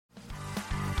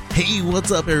Hey,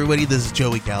 what's up, everybody? This is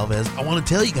Joey Galvez. I want to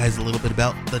tell you guys a little bit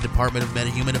about the Department of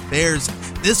Meta-Human Affairs.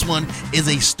 This one is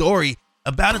a story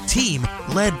about a team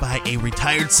led by a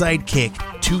retired sidekick,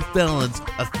 2 felons,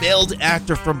 a failed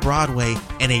actor from Broadway,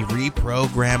 and a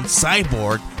reprogrammed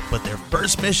cyborg. But their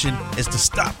first mission is to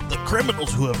stop the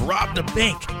criminals who have robbed a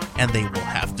bank, and they will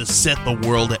have to set the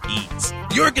world at ease.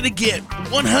 You're going to get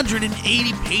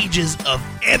 180 pages of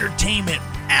entertainment,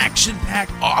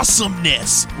 action-packed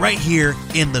awesomeness right here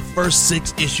in the first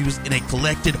 6 issues in a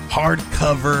collected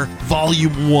hardcover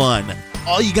volume 1.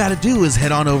 All you got to do is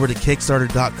head on over to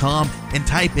Kickstarter.com and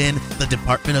type in the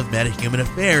Department of Meta-Human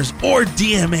Affairs or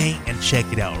DMA and check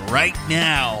it out right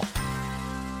now.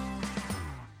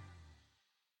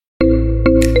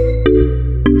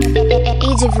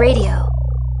 Age of Radio.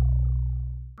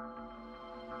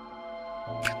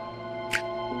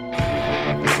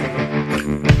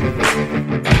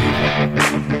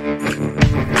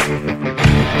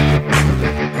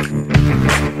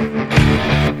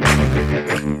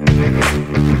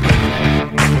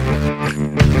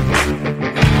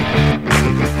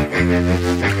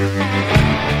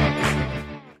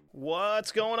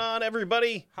 What's going on,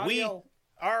 everybody? We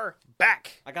are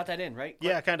back. I got that in, right?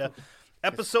 Yeah, kind of.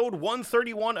 Episode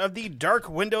 131 of the Dark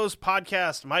Windows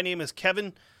podcast. My name is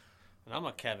Kevin. And I'm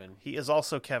a Kevin. He is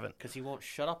also Kevin. Because he won't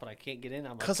shut up and I can't get in.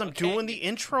 Because I'm doing the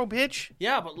intro, bitch.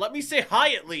 Yeah, but let me say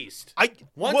hi at least.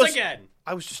 Once again.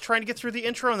 I was just trying to get through the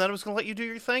intro, and then I was going to let you do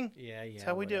your thing. Yeah. That's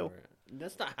how we do.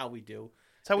 That's not how we do.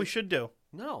 That's how we should do.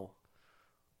 No.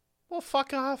 Well,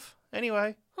 fuck off.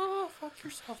 Anyway. Oh, fuck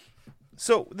yourself.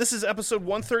 So, this is episode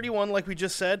 131, like we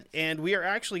just said, and we are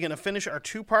actually going to finish our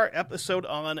 2-part episode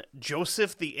on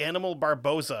Joseph the Animal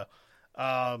Barboza.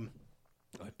 I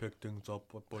pick things up,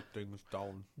 I put things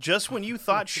down. Just when you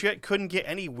thought shit couldn't get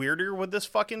any weirder with this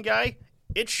fucking guy,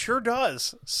 it sure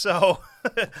does. So,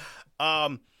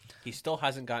 he still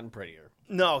hasn't gotten prettier.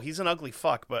 No, he's an ugly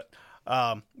fuck, but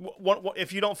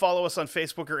if you don't follow us on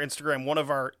Facebook or Instagram, one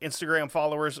of our Instagram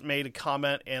followers made a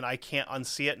comment, and I can't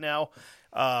unsee it now.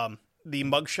 The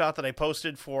mugshot that I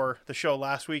posted for the show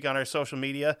last week on our social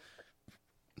media,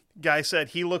 guy said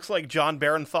he looks like John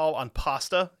Barenthal on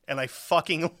pasta, and I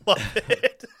fucking love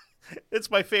it.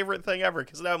 It's my favorite thing ever,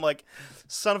 because now I'm like,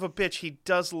 son of a bitch, he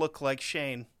does look like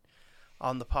Shane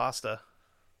on the pasta.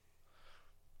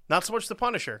 Not so much the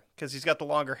Punisher, because he's got the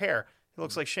longer hair. He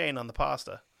looks like Shane on the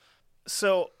pasta.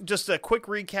 So, just a quick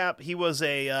recap. He was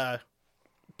a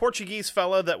Portuguese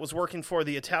fella that was working for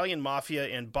the Italian mafia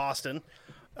in Boston.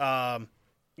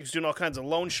 He was doing all kinds of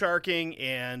loan sharking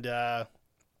and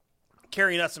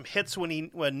carrying out some hits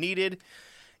when needed.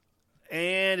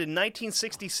 And in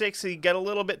 1966, he got a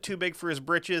little bit too big for his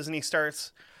britches, and he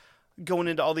starts going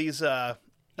into all these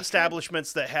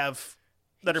establishments that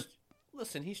are.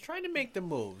 Listen, he's trying to make the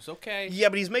moves, okay? Yeah,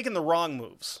 but he's making the wrong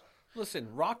moves.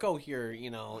 Listen, Rocco here,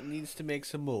 needs to make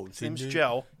some moves. His name's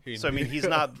Joe. So, I mean, he's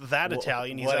not that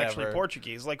Italian. He's actually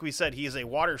Portuguese. Like we said, he is a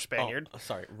water Spaniard. Oh,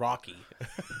 sorry, Rocky.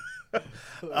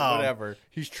 Whatever.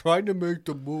 He's trying to make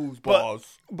the moves,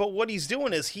 boss. But what he's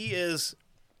doing is he is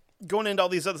going into all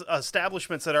these other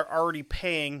establishments that are already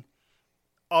paying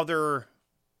other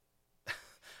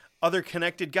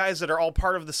connected guys that are all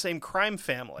part of the same crime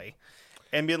family.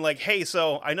 And being like, hey,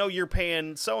 so I know you're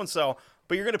paying so-and-so,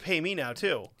 but you're going to pay me now,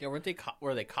 too. Yeah, were they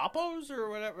capos or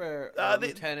whatever?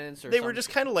 Lieutenants or They were just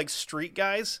kind of like street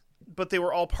guys, but they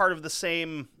were all part of the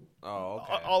same... Oh,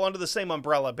 okay. All under the same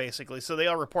umbrella, basically. So they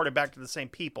all reported back to the same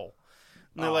people.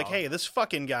 And they're like, hey, this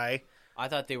fucking guy... I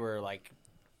thought they were like...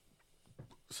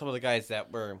 Some of the guys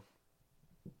that were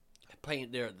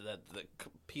paying... The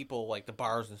people, like the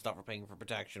bars and stuff were paying for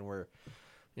protection were,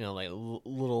 like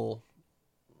little...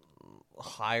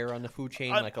 higher on the food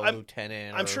chain, like a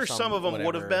lieutenant. I'm sure some of them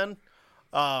would have been,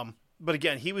 but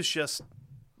again, he was just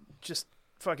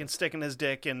fucking sticking his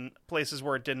dick in places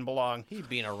where it didn't belong. He's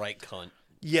being a right cunt.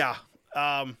 Yeah,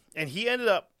 and he ended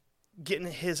up getting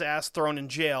his ass thrown in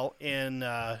jail in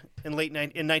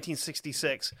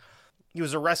 1966. He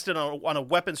was arrested on a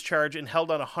weapons charge and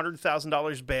held on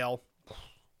 $100,000 bail,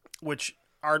 which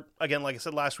are, again, like I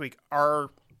said last week,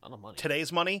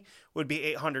 today's money would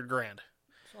be $800,000.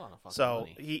 So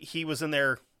he was in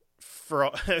there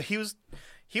for he was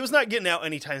not getting out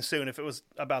anytime soon if it was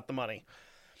about the money.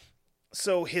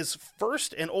 So his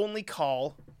first and only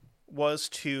call was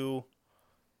to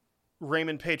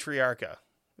Raymond Patriarca,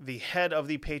 the head of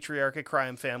the Patriarca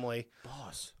crime family,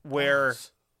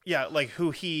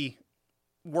 who he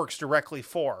works directly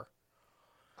for.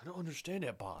 I don't understand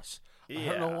that, boss. Yeah. I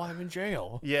don't know why I'm in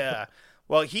jail. Yeah.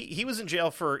 Well, he was in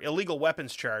jail for illegal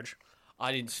weapons charge.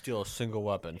 I didn't steal a single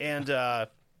weapon. And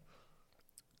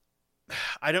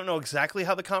I don't know exactly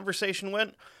how the conversation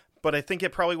went, but I think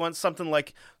it probably went something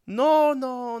like, no,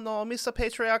 Mr.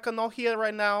 Patriarcha, not here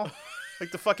right now.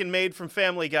 Like the fucking maid from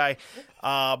Family Guy.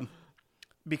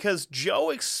 Because Joe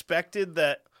expected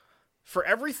that for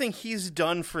everything he's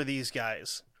done for these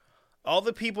guys, all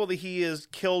the people that he has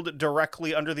killed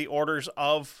directly under the orders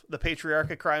of the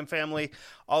Patriarcha crime family,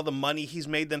 all the money he's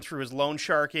made them through his loan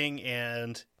sharking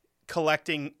and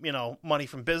collecting, money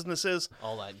from businesses.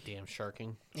 All that damn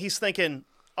sharking. He's thinking,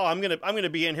 oh, I'm gonna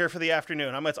be in here for the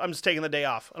afternoon. I'm just taking the day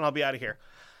off and I'll be out of here.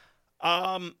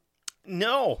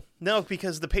 No,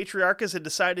 because the Patriarchas had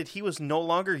decided he was no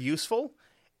longer useful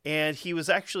and he was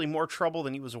actually more trouble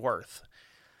than he was worth.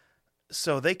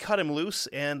 So they cut him loose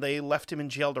and they left him in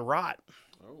jail to rot.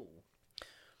 Oh.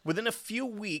 Within a few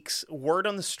weeks, word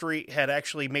on the street had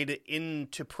actually made it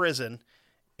into prison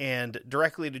and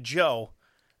directly to Joe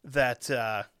that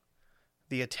the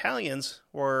Italians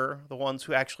were the ones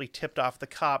who actually tipped off the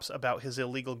cops about his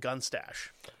illegal gun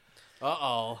stash.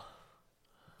 Uh-oh.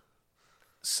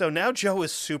 So now Joe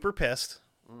is super pissed,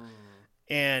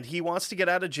 and he wants to get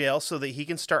out of jail so that he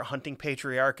can start hunting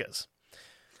Patriarchas.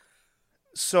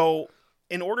 So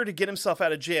in order to get himself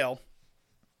out of jail,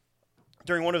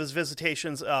 during one of his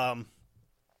visitations,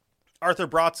 Arthur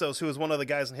Brazos, who was one of the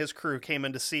guys in his crew, came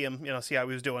in to see him, see how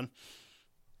he was doing.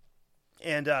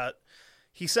 And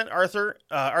he sent Arthur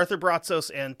Brazos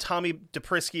and Tommy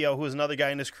DePriscio, who was another guy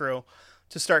in his crew,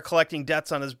 to start collecting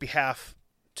debts on his behalf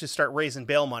to start raising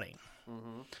bail money.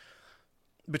 Mm-hmm.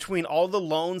 Between all the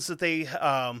loans that they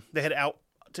had out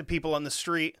to people on the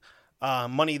street,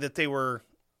 money that they were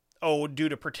owed due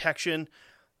to protection,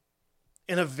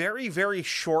 in a very, very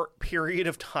short period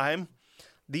of time,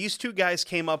 these two guys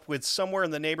came up with somewhere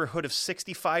in the neighborhood of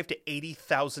 $65,000 to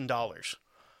 $80,000.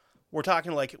 We're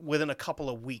talking like within a couple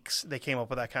of weeks, they came up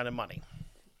with that kind of money.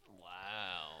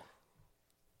 Wow.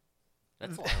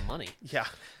 That's a lot of money. Yeah.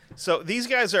 So these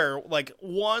guys are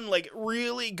one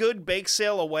really good bake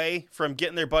sale away from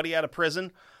getting their buddy out of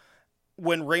prison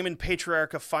when Raymond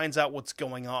Patriarcha finds out what's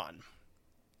going on.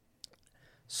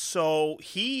 So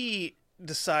he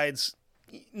decides,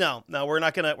 no, we're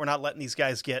not letting these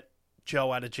guys get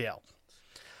Joe out of jail.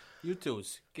 You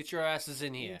twos, get your asses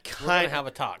in here. We're going to have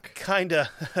a talk. Kinda.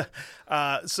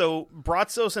 So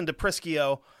Brazos and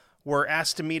DePriscio were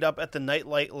asked to meet up at the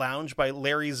Nightlight Lounge by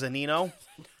Larry Zanino.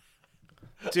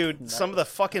 Dude, some of the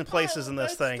fucking places in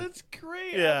this thing. That's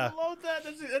great. Yeah. I love that.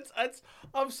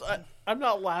 I'm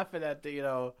not laughing at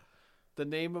the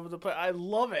name of the place. I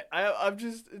love it.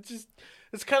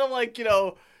 It's kind of like,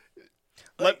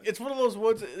 it's one of those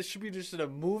words that should be just in a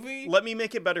movie. Let me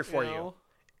make it better for you.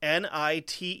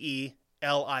 Nitelite.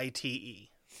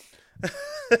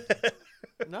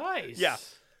 Nice. Yeah.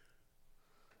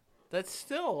 That's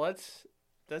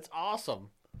awesome.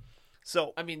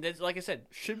 So I mean, that's, like I said,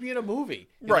 should be in a movie,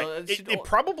 right? It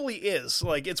probably is.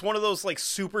 It's one of those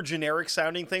super generic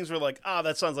sounding things where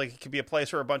that sounds like it could be a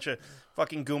place where a bunch of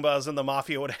fucking Goombas and the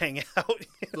mafia would hang out.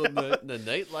 The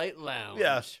Nightlight Lounge.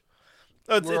 Yeah,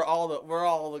 where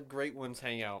all the great ones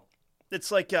hang out. It's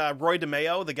like Roy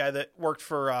DeMeo, the guy that worked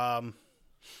for who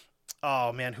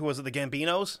was it? The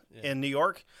Gambinos in New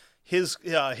York. His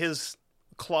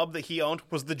club that he owned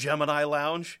was the Gemini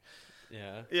Lounge.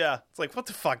 Yeah. It's what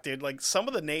the fuck, dude? Some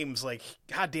of the names,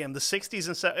 goddamn, the 60s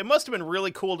and 70s. It must have been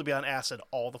really cool to be on acid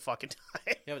all the fucking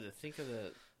time. Yeah, but to think of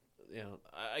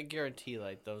I guarantee,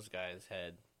 those guys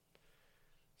had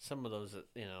some of those,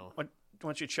 Why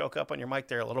don't you choke up on your mic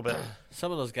there a little bit?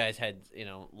 Some of those guys had,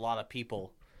 a lot of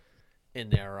people in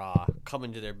their,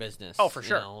 coming to their business. Oh, for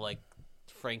sure. Like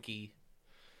Frankie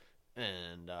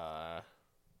and,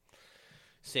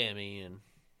 Sammy and,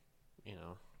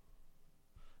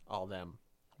 all them.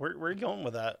 Where are you going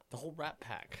with that? The whole Rat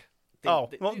Pack. They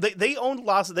owned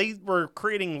they were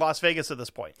creating Las Vegas at this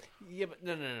point. Yeah, but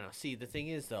no. See, the thing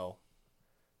is, though,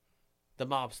 the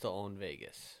mob still owned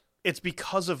Vegas. It's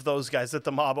because of those guys that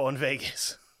the mob owned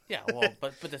Vegas. Yeah, well,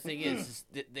 but the thing is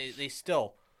they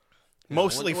still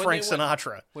mostly Frank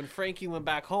Sinatra. When Frankie went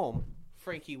back home,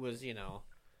 Frankie was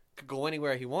could go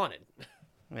anywhere he wanted.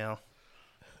 Yeah.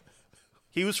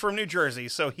 He was from New Jersey,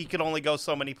 so he could only go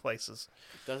so many places.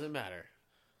 Doesn't matter.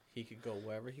 He could go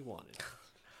wherever he wanted.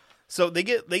 So they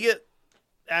get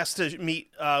asked to meet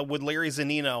with Larry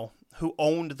Zanino, who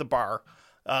owned the bar.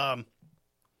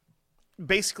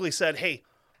 Basically said, "Hey,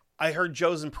 I heard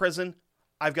Joe's in prison.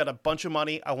 I've got a bunch of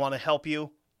money. I want to help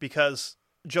you because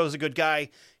Joe's a good guy.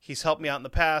 He's helped me out in the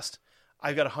past.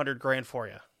 I've got $100,000 for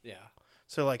you." Yeah.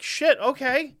 So shit,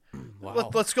 okay.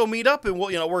 Wow. Let's go meet up and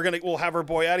we'll have our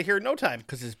boy out of here in no time.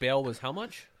 Because his bail was how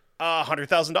much?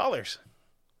 $100,000.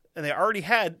 and they already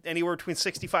had anywhere between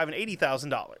 $65,000 and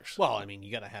 $80,000. Well, I mean,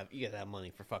 you gotta have money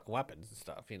for fucking weapons and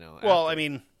stuff, Well, I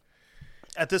mean,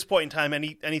 at this point in time,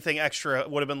 anything extra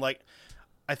would have been like,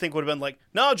 I think would have been like,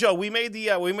 no, Joe, we made the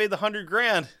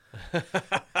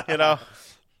 $100,000.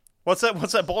 What's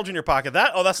that bulge in your pocket?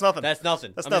 That's nothing. That's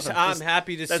nothing. That's I'm nothing. I'm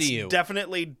happy to see you.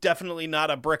 Definitely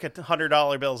not a brick of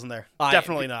 $100 bills in there.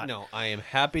 Definitely not. No, I am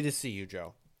happy to see you,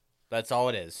 Joe. That's all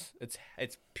it is.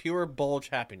 It's pure bulge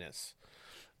happiness.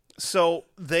 So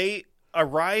they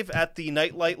arrive at the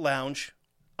Nightlight Lounge.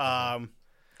 Of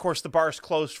course, the bar's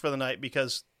closed for the night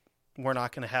because we're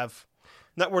not going to have.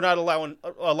 We're not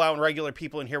allowing regular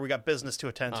people in here. We got business to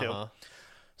attend to.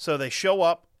 So they show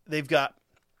up. They've got,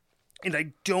 and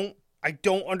I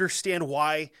don't understand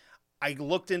why. I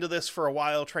looked into this for a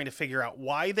while trying to figure out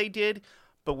why they did,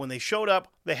 but when they showed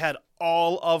up, they had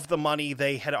all of the money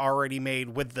they had already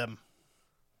made with them.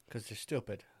 Because they're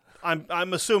stupid.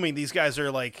 I'm assuming these guys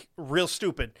are like real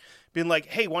stupid, being like,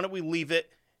 "Hey, why don't we leave it?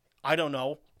 I don't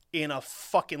know, in a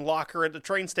fucking locker at the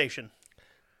train station."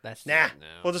 No,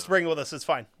 We'll just bring it with us. It's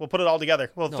fine. We'll put it all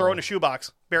together. We'll throw it in a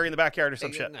shoebox, bury it in the backyard or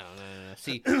some shit. No.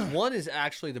 See, one is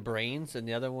actually the brains, and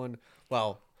the other one,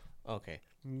 well, okay,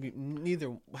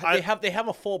 neither. They have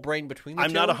a full brain between the two.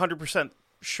 I'm not 100%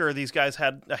 sure these guys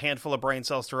had a handful of brain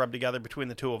cells to rub together between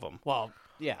the two of them. Well,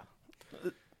 yeah.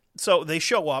 So they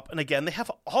show up, and again, they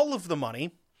have all of the money.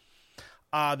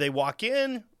 They walk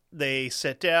in, they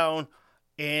sit down,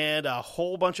 and a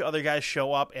whole bunch of other guys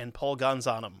show up and pull guns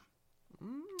on them.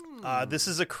 This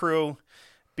is a crew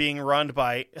being ran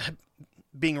by,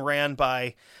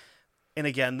 and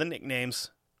again, the nicknames,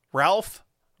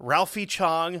 Ralphie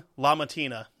Chong,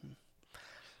 LaMattina.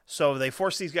 So they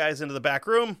force these guys into the back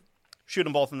room, shoot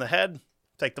them both in the head,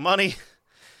 take the money,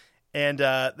 and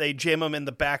they jam them in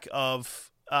the back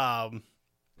of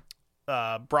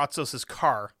Bratzos'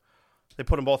 car. They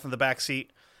put them both in the back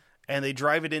seat, and they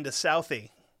drive it into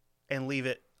Southie and leave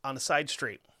it on a side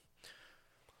street.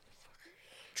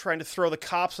 Trying to throw the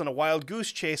cops on a wild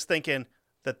goose chase, thinking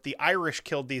that the Irish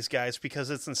killed these guys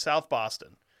because it's in South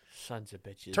Boston. Sons of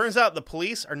bitches. Turns out the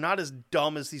police are not as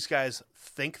dumb as these guys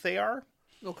think they are.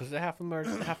 No, because half of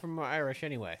them are Irish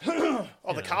anyway.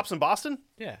 The cops in Boston?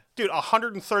 Yeah. Dude,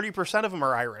 130% of them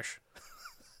are Irish.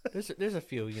 There's a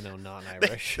few,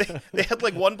 non-Irish. They had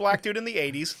like one black dude in the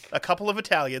 80s, a couple of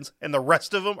Italians, and the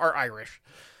rest of them are Irish.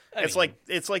 It's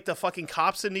like the fucking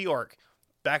cops in New York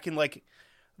back in like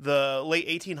the late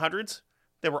 1800s.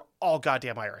 They were all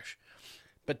goddamn Irish.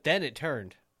 But then it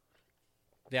turned.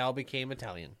 They all became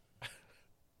Italian.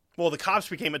 Well, the cops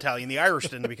became Italian. The Irish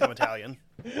didn't become Italian.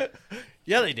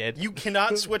 Yeah, they did. You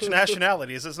cannot switch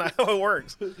nationalities. That's not how it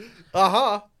works.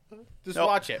 Uh-huh. Just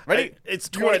watch it. Ready?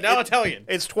 You are now Italian.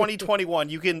 It's 2021.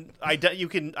 You can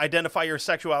identify your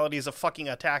sexuality as a fucking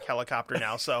attack helicopter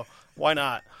now. So why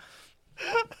not?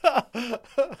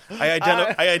 I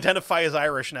identify as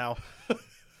Irish now.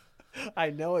 I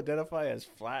know. Identify as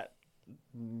flat.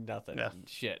 Nothing. Yeah.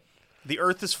 Shit. The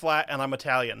Earth is flat, and I'm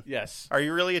Italian. Yes. Are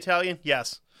you really Italian?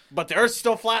 Yes. But the Earth's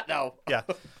still flat now. Yeah.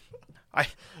 I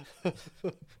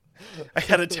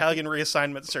had Italian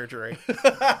reassignment surgery.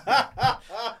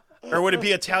 Or would it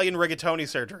be Italian rigatoni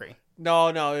surgery?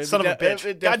 No. Son of a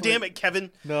bitch. God damn it,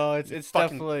 Kevin. No, it's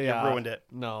Fucking, definitely... you ruined it.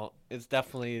 No, it's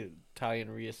definitely Italian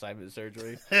reassignment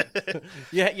surgery.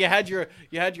 You had your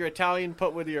Italian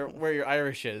put where your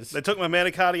Irish is. They took my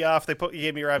manicotti off. They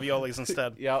gave me raviolis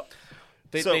instead. Yep.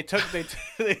 They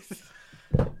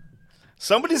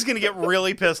Somebody's going to get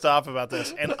really pissed off about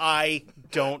this, and I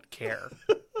don't care.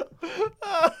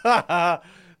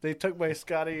 They took my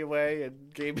Scotty away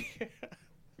and gave me...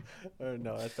 Or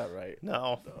no, that's not right.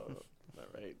 No. Not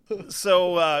right.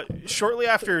 So shortly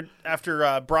after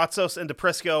Bratzos and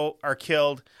DePrisco are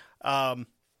killed,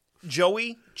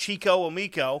 Joey Chico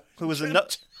Amico, who was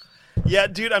yeah,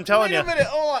 dude, I'm telling you. Wait a minute.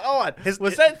 Hold on.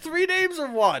 Was that 3 names or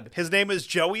 1? His name is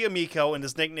Joey Amico, and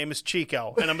his nickname is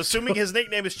Chico. And I'm assuming his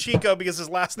nickname is Chico because his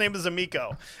last name is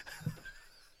Amico.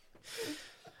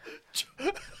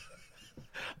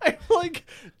 I'm like,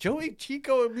 Joey,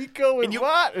 Chico, Amico, and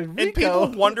what? And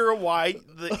people wonder why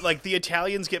the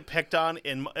Italians get picked on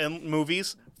in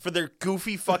movies for their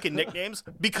goofy fucking nicknames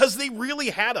because they really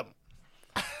had them.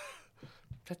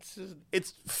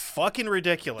 It's fucking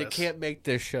ridiculous. They can't make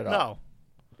this shit up. No.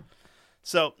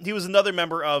 So he was another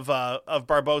member of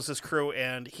Barbossa's crew,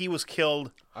 and he was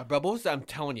killed. Barbossa, I'm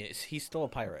telling you, he's still a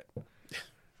pirate.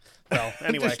 Well,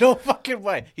 anyway. There's no fucking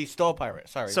way. He's still a pirate.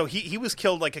 Sorry. So he was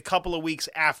killed like a couple of weeks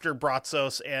after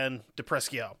Bratzos and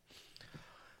DePrisco.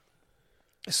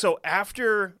 So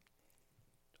after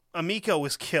Amico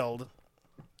was killed,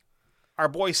 our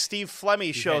boy Steve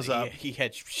Flemmy shows up. He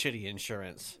had shitty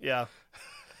insurance. Yeah.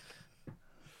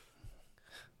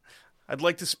 I'd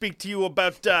like to speak to you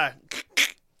about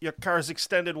your car's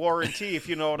extended warranty, if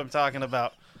you know what I'm talking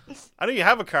about. I know you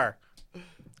have a car.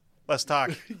 Let's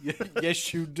talk.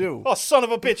 Yes, you do. Oh, son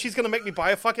of a bitch, he's going to make me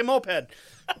buy a fucking moped.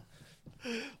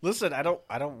 Listen, I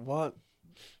don't want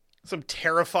Some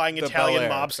terrifying Italian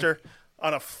mobster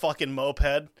on a fucking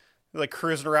moped. Like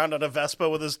cruising around on a Vespa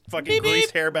with his fucking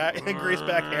greased back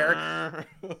hair.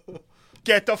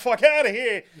 Get the fuck out of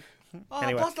here.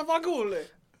 Anyway. pasta fagioli.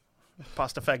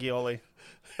 Pasta fagioli.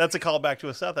 That's a callback to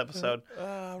a Seth episode.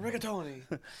 Rigatoni.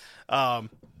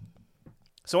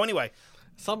 So anyway,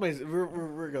 Somebody's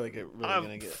we're gonna get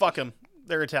gonna get fuck them.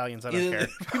 They're Italians. I don't care.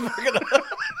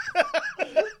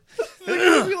 They're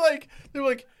gonna be like, they're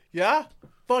like, yeah,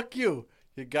 fuck you,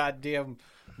 you goddamn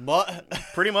mutt.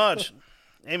 Pretty much.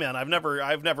 Hey man, I've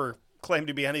never claimed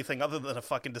to be anything other than a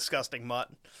fucking disgusting mutt.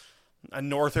 A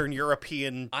Northern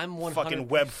European fucking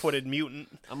web-footed mutant.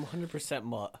 I'm 100%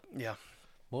 mutt. Yeah.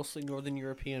 Mostly Northern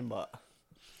European mutt.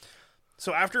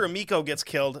 So after Amico gets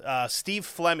killed, Steve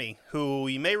Flemmy, who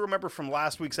you may remember from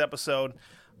last week's episode,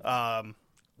 The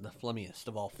flemmiest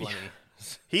of all Flemmy.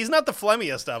 he's not the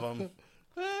flemmiest of them.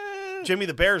 Jimmy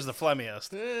the Bear's the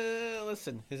flemmiest.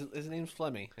 Listen, his name's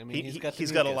Flemmy. I mean,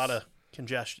 he's got a lot of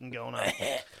congestion going on.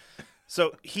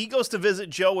 So he goes to visit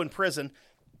Joe in prison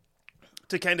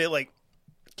to kind of like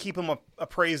keep him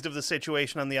appraised of the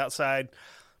situation on the outside.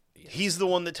 Yes. He's the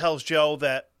one that tells Joe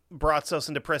that Brazos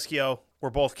and DePriscio were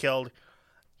both killed.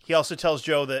 He also tells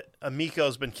Joe that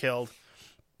Amico's been killed.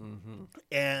 Mm-hmm.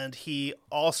 And he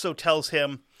also tells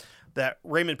him that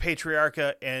Raymond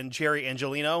Patriarca and Jerry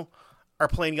Angelino are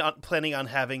planning on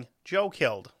having Joe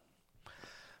killed.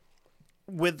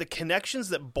 With the connections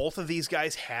that both of these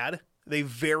guys had, they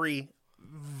very,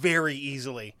 very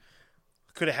easily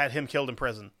could have had him killed in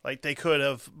prison. Like, they could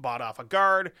have bought off a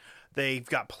guard. They've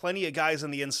got plenty of guys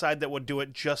on the inside that would do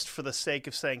it just for the sake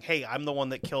of saying, hey, I'm the one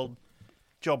that killed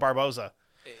Joe Barboza.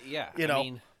 Yeah. I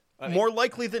mean, more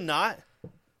likely than not,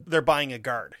 they're buying a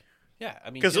guard. Yeah, I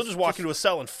mean, because they'll just walk into a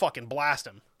cell and fucking blast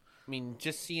him. I mean,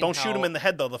 just seeing Don't shoot him in the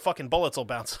head, though. The fucking bullets will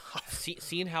bounce off.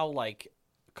 Seeing how, like,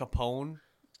 Capone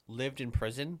lived in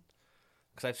prison,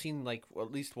 because I've seen, like,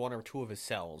 at least one or two of his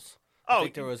cells. I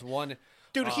think there was one...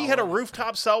 Dude, he had a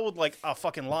rooftop cell with, like, a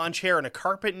fucking lawn chair and a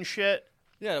carpet and shit.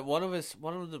 Yeah, one of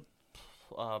the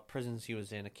prisons he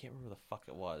was in, I can't remember the fuck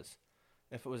it was.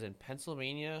 If it was in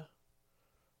Pennsylvania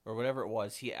or whatever it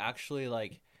was, he actually,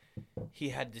 like, he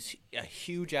had a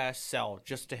huge-ass cell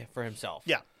just for himself.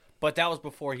 Yeah. But that was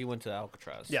before he went to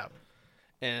Alcatraz. Yeah.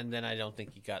 And then I don't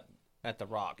think he got, at the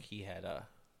Rock, he had a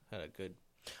good,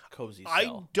 cozy cell.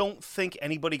 I don't think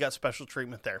anybody got special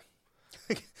treatment there.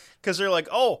 Because they're like,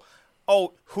 oh,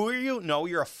 who are you? No,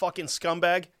 you're a fucking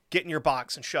scumbag. Get in your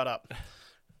box and shut up.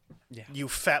 Yeah. You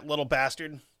fat little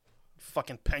bastard.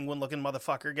 Fucking penguin-looking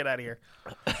motherfucker. Get out of here.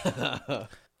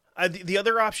 The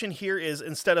other option here is,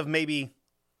 instead of maybe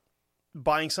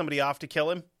buying somebody off to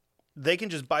kill him, they can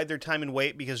just bide their time and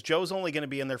wait, because Joe's only going to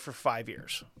be in there for 5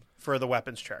 years for the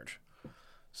weapons charge.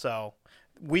 So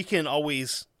we can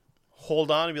always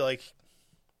hold on and be like,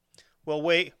 well,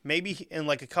 wait, maybe in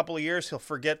like a couple of years he'll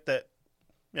forget that,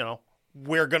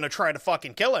 we're going to try to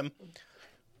fucking kill him.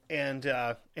 And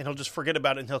he'll just forget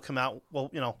about it, and he'll come out. Well,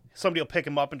 somebody will pick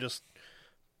him up and just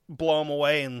blow him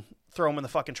away and throw him in the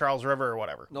fucking Charles River or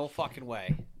whatever. No fucking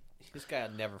way. This guy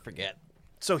will never forget.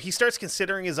 So he starts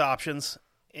considering his options,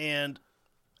 and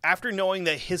after knowing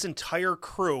that his entire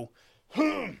crew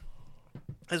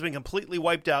has been completely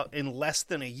wiped out in less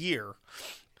than a year,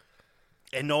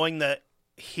 and knowing that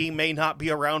he may not be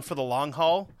around for the long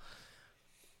haul,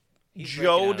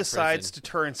 Joe decides to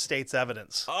turn state's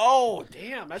evidence. Oh,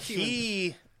 damn.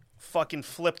 He fucking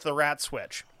flipped the rat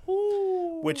switch,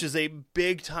 which is a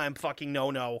big-time fucking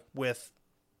no-no with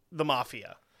the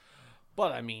mafia.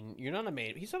 But, I mean, you're not a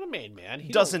maid. He's not a maid man.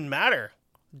 Doesn't matter.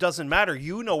 Doesn't matter.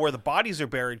 You know where the bodies are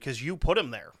buried because you put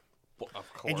them there. Well,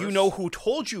 of course. And you know who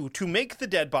told you to make the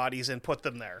dead bodies and put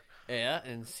them there. Yeah,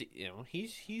 and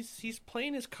he's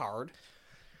playing his card.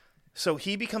 So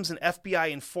he becomes an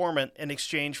FBI informant in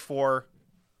exchange for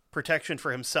protection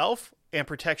for himself and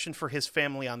protection for his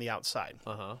family on the outside.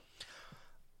 Uh-huh.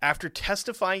 After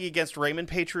testifying against Raymond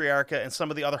Patriarca and some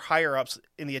of the other higher-ups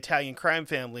in the Italian crime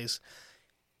families,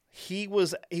 he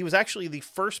was actually the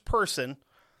first person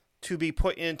to be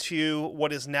put into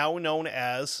what is now known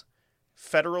as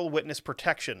federal witness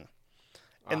protection.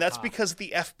 And that's because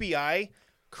the FBI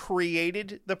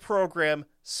created the program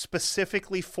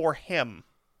specifically for him.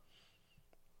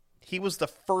 He was the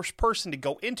first person to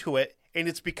go into it, and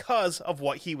it's because of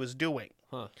what he was doing.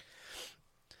 Huh.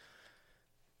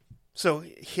 So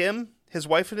him, his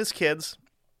wife, and his kids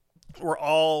were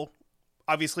all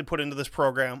obviously put into this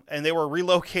program, and they were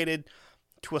relocated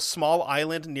to a small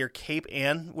island near Cape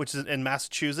Ann, which is in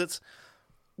Massachusetts,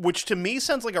 which to me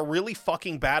sounds like a really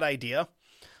fucking bad idea,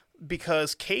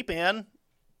 because Cape Ann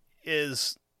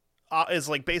is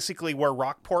like basically where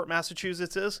Rockport,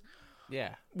 Massachusetts is,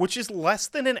 Yeah. which is less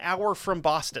than an hour from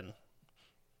Boston.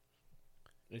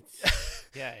 It's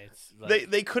like,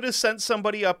 They could have sent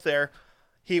somebody up there.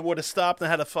 He would have stopped and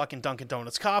had a fucking Dunkin'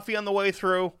 Donuts coffee on the way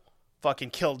through,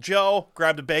 fucking killed Joe,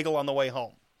 grabbed a bagel on the way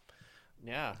home.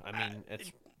 yeah. I mean,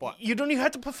 it's what, You don't even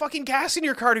have to put fucking gas in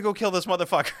your car to go kill this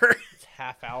motherfucker. it's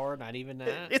half hour, not even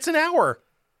that. It's an hour.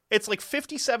 It's like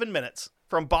 57 minutes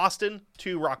from Boston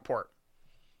to Rockport.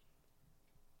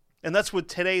 And that's with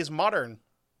today's modern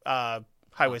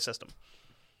highway system.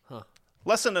 Huh.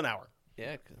 Less than an hour.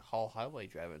 Yeah, 'cause Hall Highway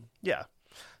driving. Yeah.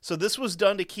 So this was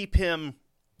done to keep him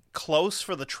close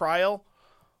for the trial,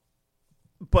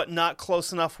 but not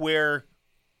close enough where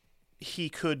he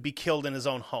could be killed in his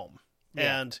own home.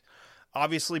 Yeah. And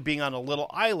obviously being on a little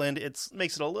island,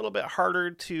 makes it a little bit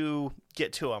harder to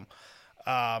get to him.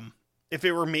 If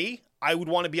it were me, I would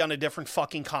want to be on a different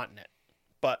fucking continent.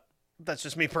 But that's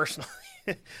just me personally.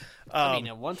 I mean,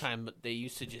 at one time they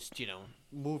used to just,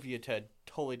 move you to a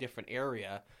totally different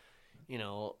area,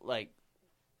 like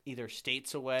either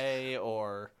states away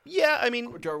or Yeah, I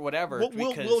mean, whatever.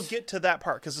 we'll get to that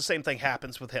part because the same thing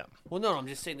happens with him. Well, no, I'm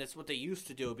just saying that's what they used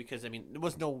to do because, I mean, there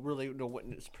was no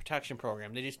witness protection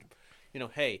program. They just,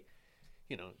 hey,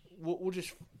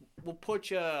 we'll put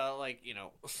you, like,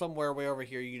 somewhere way over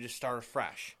here. You just start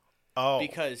fresh. Oh,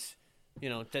 Because,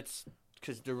 that's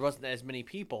because there wasn't as many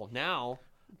people. Now,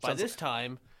 by Sounds this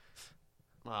time,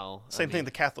 well, same thing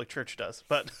the Catholic Church does,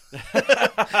 but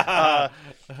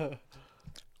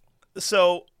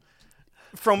so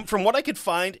from what I could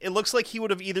find, it looks like he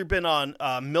would have either been on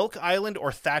Milk Island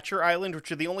or Thatcher Island,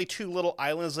 which are the only two little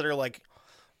islands that are like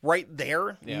right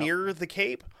there near the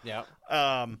Cape. Yeah.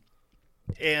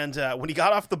 And when he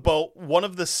got off the boat,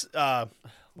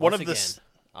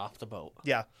 Off the boat.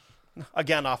 Yeah,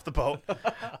 again off the boat.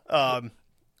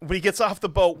 When he gets off the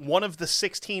boat, one of the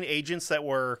 16 agents that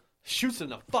were Shoots in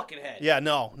the fucking head. Yeah,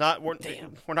 no,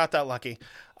 we're not that lucky.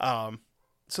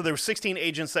 So there were 16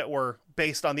 agents that were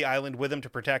based on the island with him to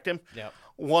protect him. Yep.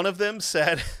 One of them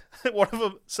said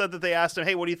that they asked him,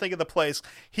 "Hey, what do you think of the place?"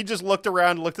 He just looked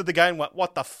around, looked at the guy, and went,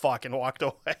 "What the fuck?" and walked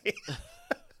away.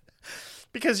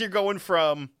 Because you're going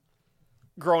from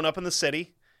growing up in the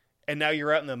city, and now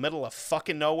you're out in the middle of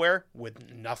fucking nowhere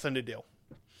with nothing to do.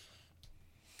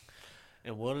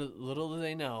 And little do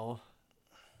they know,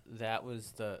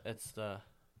 it's the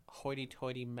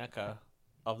hoity-toity mecca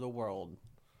of the world,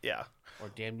 Yeah. or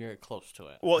damn near close to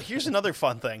it. Well, here's another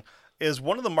fun thing, is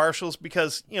one of the marshals,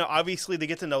 because, obviously they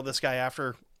get to know this guy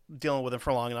after dealing with him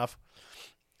for long enough.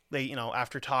 They,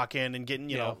 after talking and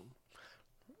getting,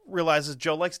 realizes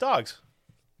Joe likes dogs.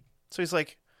 So he's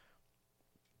like,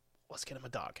 let's get him a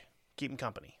dog. Keep him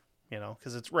company,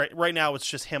 because it's right now it's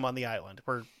just him on the island.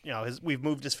 We're, we've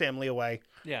moved his family away.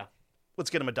 Yeah. Let's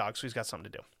get him a dog so he's got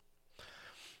something to do.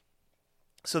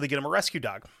 So they get him a rescue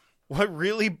dog. What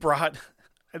really brought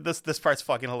this part's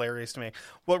fucking hilarious to me.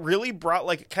 What really brought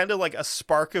like kind of like a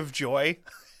spark of joy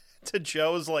to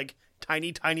Joe's like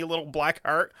tiny little black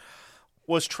heart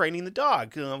was training the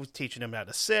dog. Teaching him how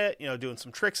to sit, doing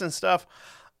some tricks and stuff.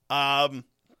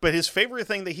 But his favorite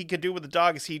thing that he could do with the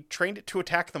dog is he trained it to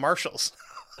attack the marshals.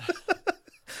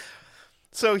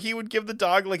 So he would give the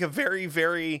dog like a very,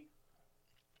 very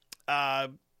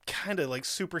kind of like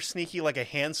super sneaky, like a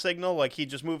hand signal. Like he'd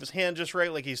just move his hand just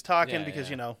right, like he's talking,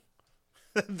 because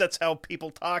that's how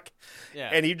people talk. Yeah.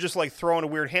 And he'd just like throw in a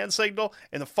weird hand signal,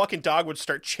 and the fucking dog would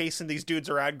start chasing these dudes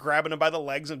around, grabbing them by the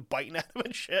legs and biting at them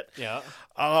and shit. Yeah.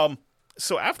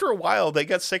 So after a while, they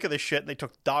got sick of this shit and they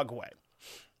took the dog away.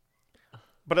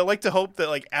 But I like to hope that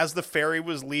like as the ferry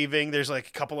was leaving, there's like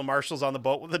a couple of marshals on the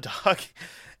boat with the dog,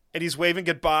 and he's waving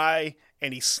goodbye,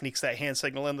 and he sneaks that hand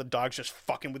signal in. The dog's just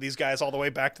fucking with these guys all the way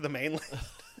back to the mainland.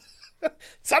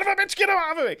 Son of a bitch, get him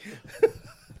off of me!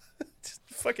 Just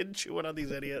fucking chewing on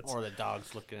these idiots. Or the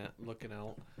dog's looking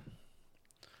out.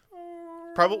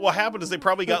 Probably what happened is they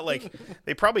probably got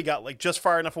like just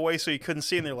far enough away so you couldn't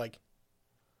see, and they're like,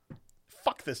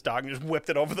 "Fuck this dog," and just whipped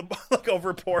it over the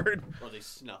overboard. Or they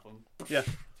snuff him. Yeah.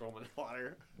 Throw him in the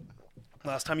water.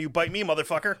 Last time you bite me,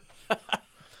 motherfucker.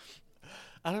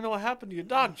 I don't know what happened to your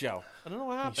dog, Joe. I don't know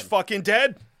what He's happened. fucking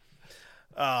dead.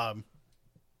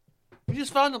 We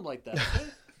just found him like that.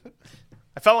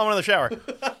 I fell on him in the shower.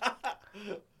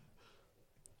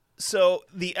 So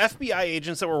the FBI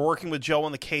agents that were working with Joe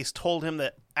on the case told him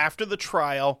that after the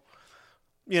trial,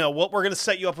 we're going to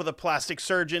set you up with a plastic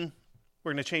surgeon.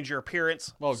 We're going to change your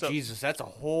appearance. Oh, So Jesus, that's a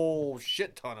whole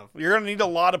shit ton of... you're going to need a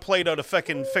lot of Play-Doh to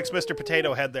fucking fix Mr.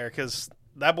 Potato Head there, because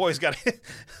that boy's got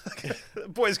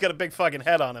a big fucking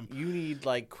head on him. You need,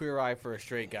 like, Queer Eye for a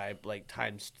Straight Guy, like,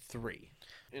 times 3.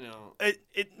 You know?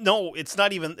 No, it's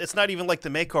not even like the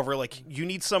makeover. Like, you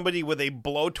need somebody with a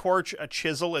blowtorch, a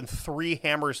chisel, and 3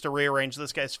 hammers to rearrange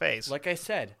this guy's face. Like I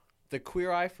said, the Queer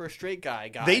Eye for a Straight Guy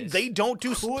guys... They don't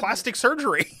do plastic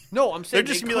surgery. No, I'm saying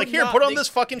they're just going to be like, here, put on this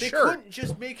fucking shirt. They couldn't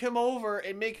just make him over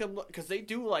and make him look... Because they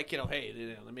do, like, hey,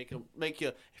 they make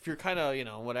you... If you're kind of,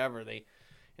 whatever, they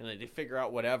figure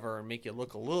out whatever and make you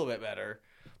look a little bit better.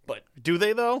 But... Do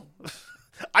they, though?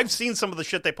 I've seen some of the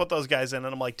shit they put those guys in,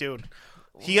 and I'm like, dude...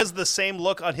 He has the same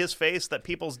look on his face that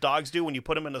people's dogs do when you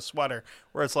put him in a sweater,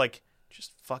 where it's like,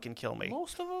 just fucking kill me.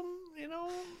 Most of them,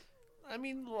 I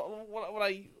mean,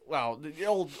 the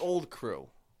old crew,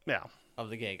 Yeah, of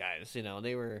the gay guys,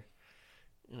 they were,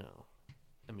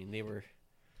 I mean,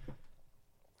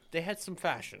 they had some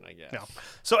fashion, I guess. yeah.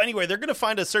 So anyway, they're gonna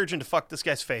find a surgeon to fuck this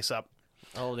guy's face up.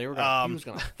 Oh, he was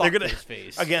gonna fuck his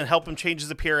face again, help him change his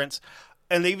appearance,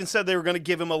 and they even said they were gonna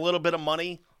give him a little bit of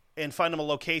money and find him a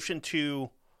location to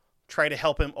try to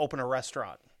help him open a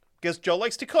restaurant. Because Joe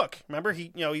likes to cook. Remember,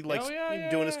 he likes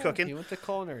doing his cooking. He went to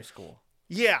culinary school.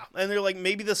 Yeah, and they're like,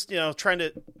 maybe this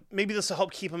will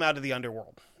help keep him out of the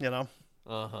underworld.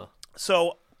 Uh-huh.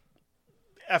 So,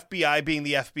 FBI being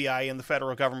the FBI and the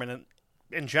federal government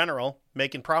in general,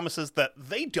 making promises that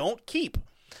they don't keep.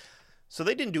 So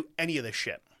they didn't do any of this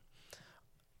shit.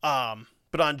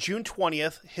 But on June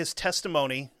 20th, his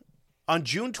testimony at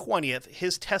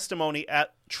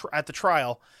the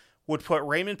trial would put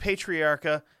Raymond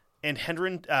Patriarca and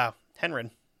Henry,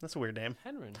 that's a weird name.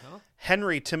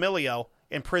 Henry Tamilio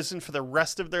in prison for the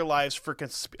rest of their lives for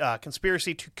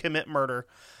conspiracy to commit murder,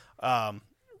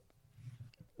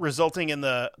 resulting in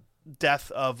the death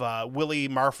of Willie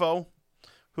Marfo,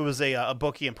 who was a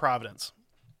bookie in Providence.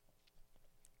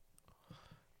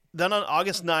 Then on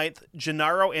August 9th,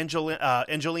 Gennaro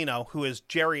Angelino, who is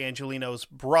Jerry Angelino's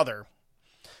brother,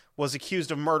 was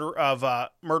accused of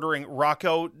murdering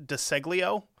Rocco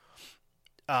DeSeglio.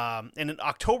 And in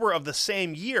October of the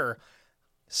same year,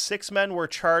 6 men were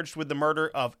charged with the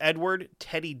murder of Edward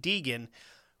Teddy Deegan,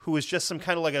 who was just some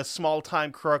kind of like a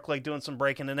small-time crook, like doing some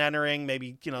breaking and entering,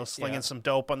 maybe, slinging some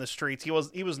dope on the streets. He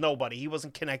was nobody. He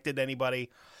wasn't connected to anybody.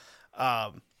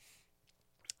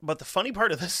 But the funny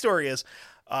part of this story is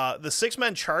the 6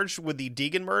 men charged with the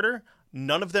Deegan murder,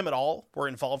 none of them at all were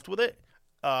involved with it.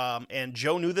 And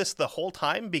Joe knew this the whole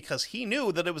time because he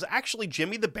knew that it was actually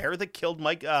Jimmy the Bear that killed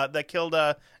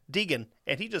Deegan,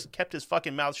 and he just kept his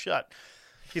fucking mouth shut.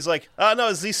 He's like, no,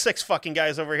 it's these 6 fucking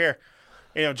guys over here.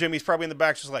 Jimmy's probably in the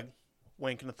back just like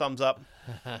winking a thumbs up.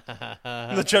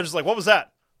 And the judge is like, what was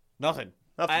that? Nothing.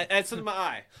 It's in my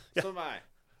eye. It's in my eye.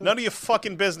 None of your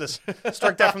fucking business.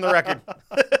 Strike that from the record.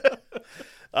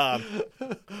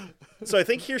 So I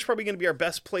think here's probably going to be our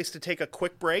best place to take a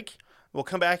quick break. We'll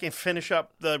come back and finish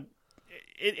up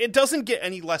it doesn't get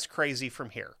any less crazy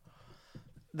from here.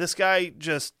 This guy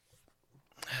just...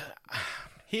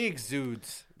 He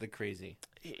exudes the crazy.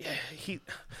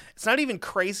 It's not even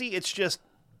crazy, it's just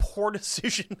poor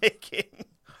decision making.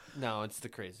 No, it's the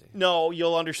crazy. No,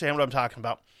 you'll understand what I'm talking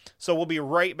about. So we'll be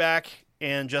right back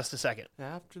in just a second.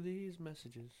 After these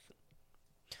messages.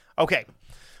 Okay.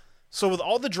 So with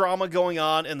all the drama going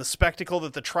on and the spectacle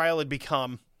that the trial had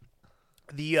become,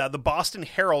 the Boston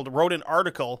Herald wrote an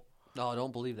article. No, I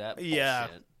don't believe that. Yeah.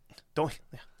 Bullshit.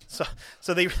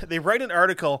 So they write an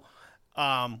article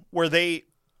where they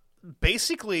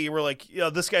basically were like,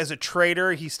 this guy's a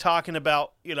traitor. He's talking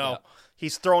about,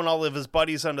 he's throwing all of his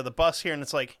buddies under the bus here, and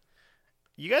it's like,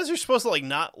 you guys are supposed to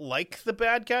not like the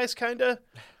bad guys, kind of.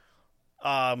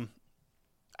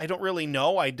 I don't really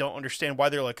know. I don't understand why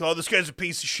they're like, oh, this guy's a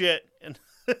piece of shit. And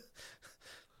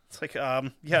it's like,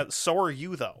 yeah, so are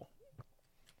you, though.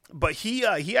 But he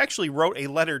actually wrote a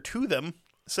letter to them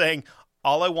saying,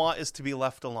 all I want is to be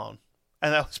left alone.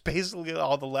 And that was basically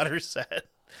all the letter said.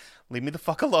 Leave me the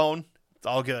fuck alone. It's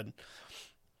all good.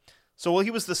 So while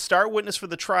he was the star witness for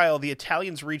the trial, the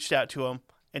Italians reached out to him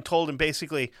and told him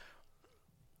basically,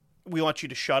 we want you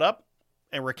to shut up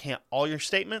and recant all your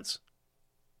statements.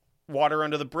 Water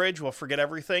under the bridge, we'll forget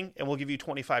everything, and we'll give you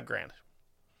 $25,000.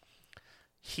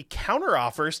 He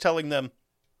counteroffers, telling them,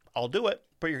 I'll do it,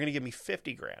 but you're going to give me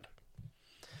 $50,000.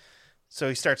 So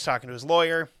he starts talking to his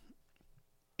lawyer,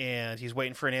 and he's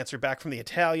waiting for an answer back from the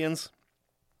Italians.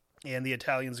 And the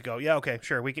Italians go, yeah, okay,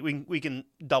 sure, we can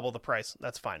double the price.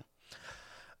 That's fine.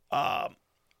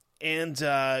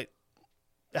 And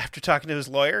After talking to his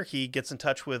lawyer, he gets in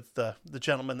touch with the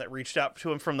gentleman that reached out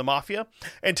to him from the mafia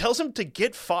and tells him to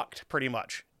get fucked, pretty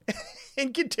much,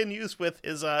 and continues with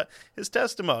his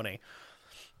testimony.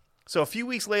 So a few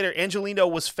weeks later, Angelino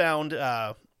was found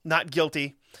not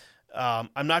guilty.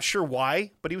 I'm not sure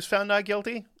why, but he was found not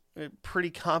guilty. Pretty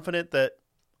confident that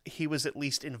he was at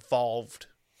least involved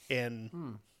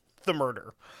in the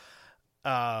murder.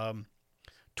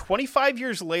 25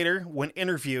 years later, when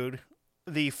interviewed,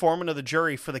 the foreman of the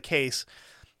jury for the case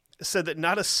said that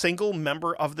not a single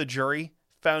member of the jury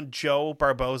found Joe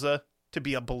Barboza to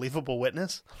be a believable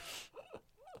witness.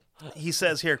 He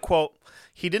says here, quote,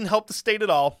 "He didn't help the state at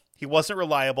all. He wasn't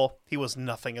reliable. He was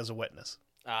nothing as a witness."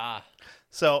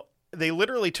 So they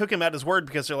literally took him at his word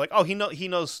because they're like, "Oh, he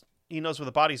knows where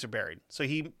the bodies are buried." So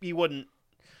he wouldn't.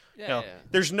 Yeah.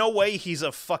 There's no way he's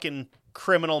a fucking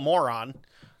criminal moron.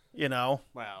 Well,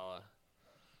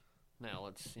 now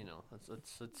let's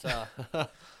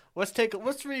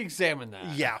re-examine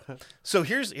that. Yeah. So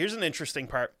here's an interesting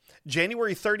part.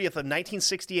 January 30th of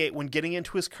 1968, when getting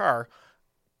into his car,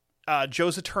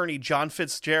 Joe's attorney, John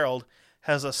Fitzgerald,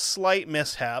 has a slight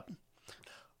mishap.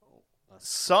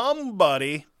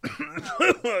 Somebody,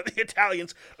 the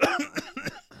Italians,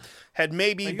 had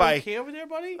maybe Are you by... okay over there,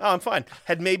 buddy? Oh, I'm fine.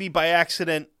 Had maybe by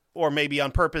accident or maybe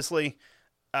on purposely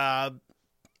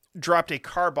dropped a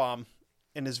car bomb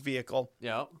in his vehicle.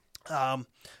 Yeah.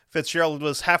 Fitzgerald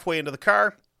was halfway into the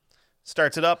car,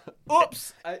 starts it up.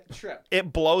 Oops! I tripped.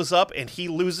 It blows up, and he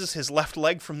loses his left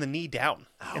leg from the knee down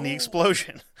in the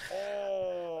explosion.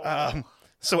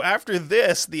 So after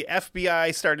this, the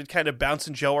FBI started kind of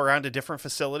bouncing Joe around to different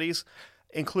facilities,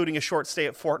 including a short stay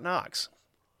at Fort Knox.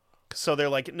 So they're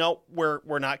like, "No,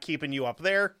 we're not keeping you up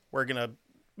there. We're gonna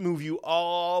move you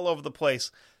all over the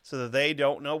place so that they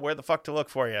don't know where the fuck to look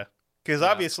for you." Because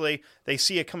obviously they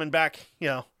see you coming back,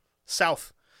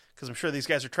 south. Because I'm sure these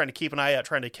guys are trying to keep an eye out,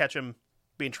 trying to catch him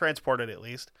being transported at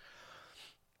least.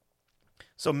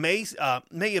 So May of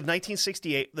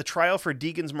 1968, the trial for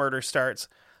Deegan's murder starts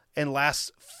and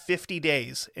lasts 50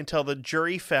 days until the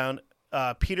jury found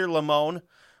Peter Lamone,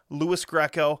 Louis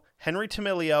Greco, Henry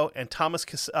Tamilio, and Thomas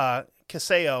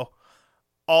Caseo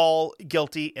all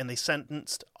guilty, and they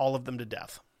sentenced all of them to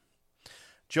death.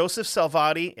 Joseph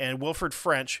Salvati and Wilfred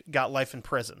French got life in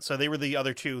prison. So they were the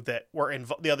other two that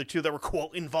were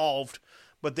quote involved,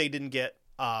 but they didn't get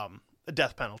a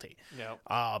death penalty. Yep.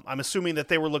 I'm assuming that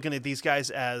they were looking at these guys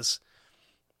as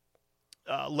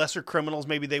lesser criminals.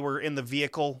 Maybe they were in the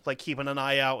vehicle, like keeping an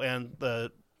eye out, and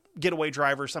the getaway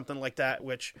driver, something like that.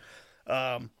 Which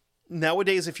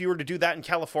nowadays, if you were to do that in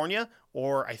California,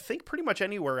 or I think pretty much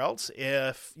anywhere else,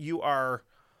 if you are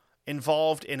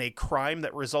involved in a crime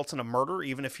that results in a murder,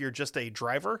 even if you're just a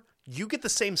driver, you get the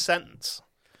same sentence,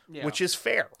 which is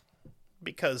fair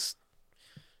because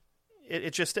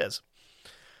it just is.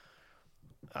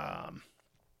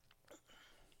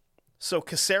 So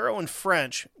Casero and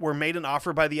French were made an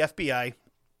offer by the FBI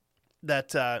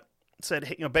that said,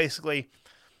 hey, basically,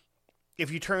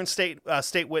 if you turn state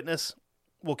witness,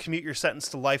 we'll commute your sentence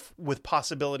to life with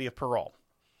possibility of parole.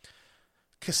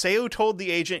 Caseo told the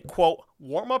agent, quote,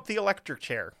 "Warm up the electric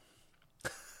chair."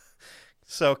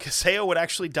 So Caseo would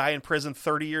actually die in prison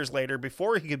 30 years later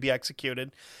before he could be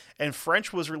executed, and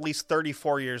French was released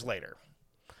 34 years later.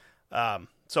 So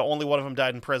only one of them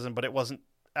died in prison, but it wasn't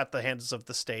at the hands of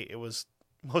the state. It was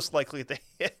most likely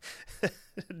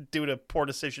due to poor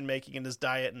decision-making in his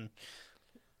diet and,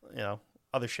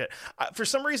 other shit. For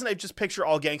some reason, I just picture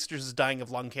all gangsters as dying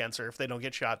of lung cancer if they don't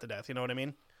get shot to death. You know what I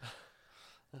mean?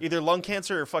 Either lung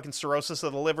cancer or fucking cirrhosis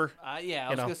of the liver. Yeah, I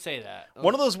was going to say that.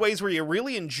 One of those ways where you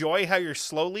really enjoy how you're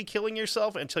slowly killing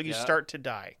yourself until you start to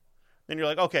die. Then you're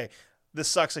like, okay, this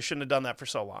sucks. I shouldn't have done that for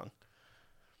so long.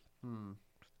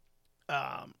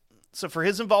 So for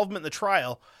his involvement in the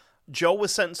trial, Joe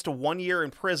was sentenced to 1 year in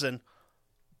prison,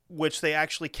 which they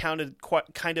actually counted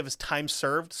kind of as time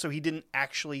served. So he didn't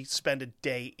actually spend a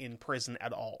day in prison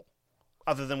at all,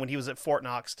 other than when he was at Fort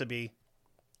Knox to be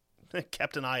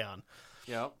kept an eye on.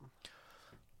 Yep.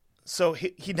 So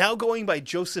he now going by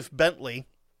Joseph Bentley,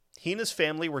 he and his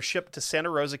family were shipped to Santa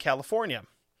Rosa, California,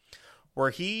 where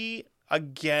he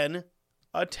again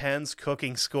attends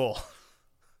cooking school.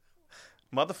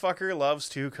 Motherfucker loves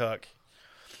to cook.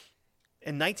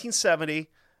 In 1970,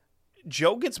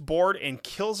 Joe gets bored and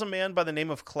kills a man by the name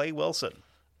of Clay Wilson.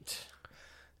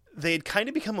 They had kind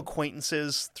of become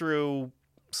acquaintances through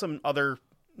some other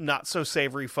not so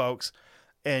savory folks.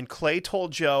 And Clay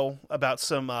told Joe about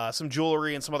some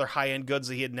jewelry and some other high-end goods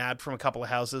that he had nabbed from a couple of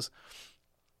houses.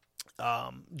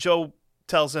 Joe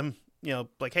tells him,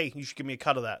 hey, you should give me a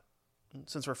cut of that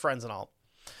since we're friends and all.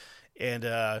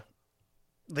 And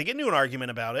they get into an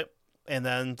argument about it and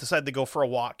then decide to go for a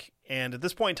walk. And at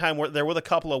this point in time, they're with a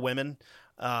couple of women,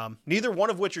 neither one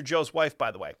of which are Joe's wife,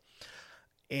 by the way.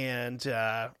 And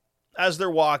as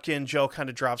they're walking, Joe kind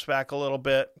of drops back a little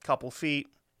bit, a couple feet,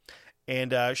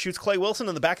 and shoots Clay Wilson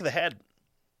in the back of the head.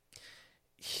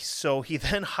 So he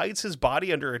then hides his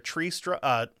body under a tree stump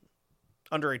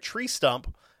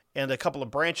and a couple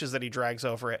of branches that he drags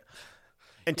over it.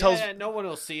 And tells no one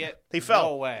will see it. They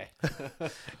fell. No way.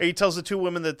 And he tells the two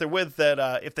women that they're with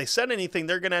that if they said anything,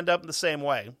 they're going to end up in the same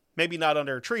way. Maybe not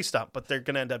under a tree stump, but they're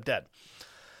going to end up dead.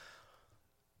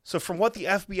 So from what the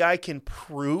FBI can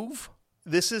prove,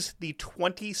 this is the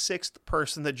 26th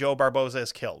person that Joe Barboza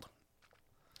has killed.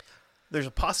 There's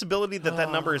a possibility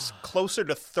that number is closer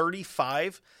to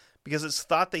 35 because it's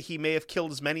thought that he may have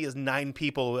killed as many as 9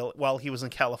 people while he was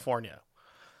in California.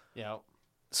 Yeah.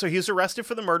 So he was arrested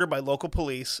for the murder by local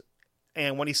police,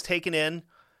 and when he's taken in,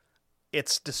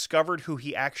 it's discovered who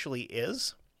he actually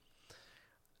is.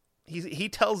 He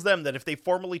tells them that if they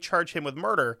formally charge him with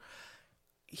murder,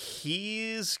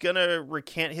 he's going to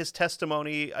recant his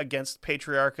testimony against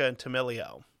Patriarca and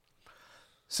Tamilio.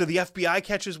 So the FBI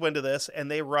catches wind of this, and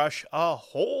they rush a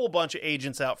whole bunch of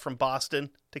agents out from Boston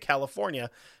to California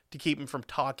to keep him from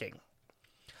talking.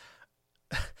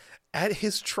 At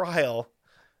his trial,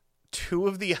 2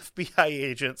 of the FBI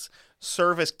agents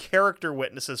serve as character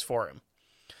witnesses for him.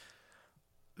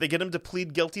 They get him to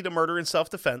plead guilty to murder in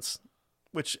self-defense,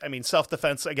 which, I mean,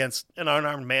 self-defense against an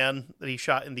unarmed man that he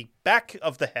shot in the back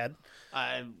of the head.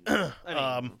 I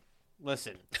mean,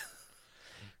 listen.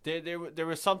 There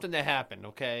was something that happened,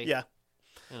 okay? Yeah.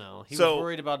 You know, he was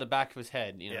worried about the back of his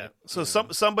head. You know, yeah. So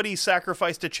somebody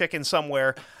sacrificed a chicken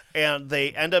somewhere, and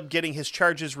they end up getting his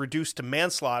charges reduced to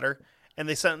manslaughter, and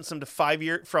they sentence him to 5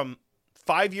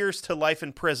 years to life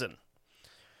in prison.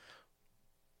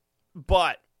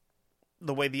 But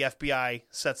the way the FBI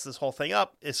sets this whole thing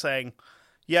up is saying,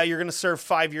 yeah, you're going to serve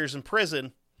 5 years in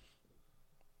prison,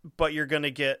 but you're going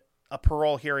to get a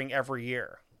parole hearing every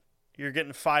year. You're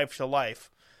getting 5 to life.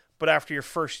 But after your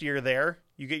first year there,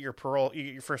 you get your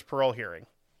first parole hearing.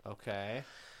 Okay.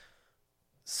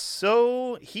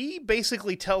 So he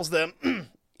basically tells them,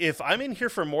 if I'm in here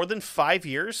for more than 5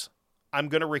 years, I'm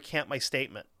going to recant my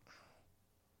statement.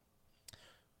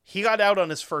 He got out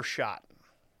on his first shot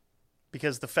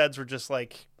because the feds were just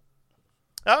like,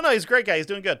 oh, no, he's a great guy. He's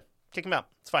doing good. Kick him out.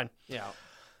 It's fine. Yeah.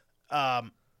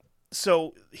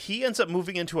 So he ends up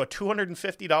moving into a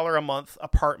 $250 a month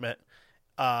apartment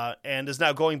and is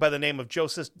now going by the name of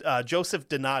Joseph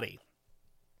Donati.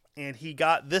 And he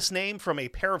got this name from a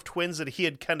pair of twins that he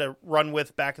had kind of run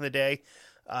with back in the day,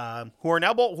 who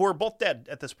are both dead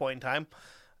at this point in time.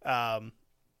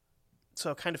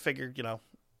 So I kind of figured, you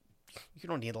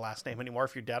don't need a last name anymore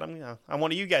if you're dead. I'm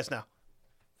one of you guys now.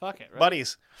 Fuck it, right?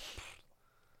 Buddies.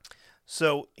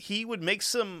 So he would make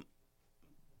some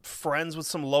friends with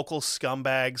some local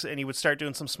scumbags, and he would start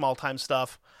doing some small-time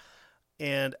stuff.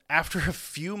 And after a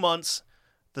few months,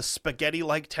 the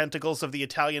spaghetti-like tentacles of the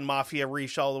Italian mafia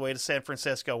reach all the way to San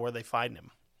Francisco, where they find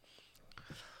him.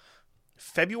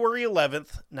 February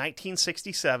 11th,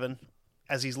 1967,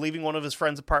 as he's leaving one of his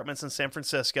friend's apartments in San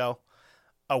Francisco,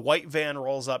 a white van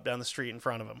rolls up down the street in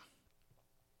front of him.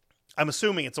 I'm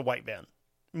assuming it's a white van.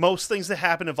 Most things that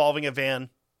happen involving a van,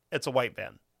 it's a white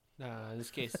van. In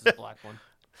this case, it's a black one.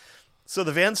 So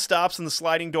the van stops and the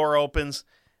sliding door opens,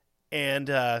 and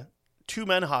 2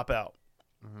 men hop out.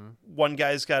 Mm-hmm. One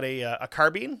guy's got a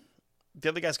carbine. The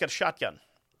other guy's got a shotgun.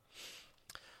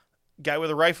 Guy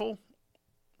with a rifle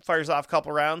fires off a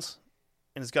couple rounds,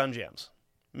 and his gun jams.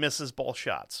 Misses both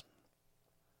shots.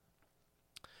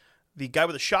 The guy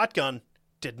with the shotgun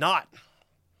did not.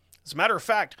 As a matter of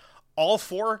fact, all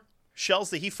 4 shells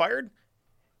that he fired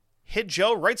hit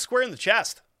Joe right square in the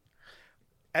chest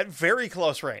at very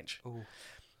close range. So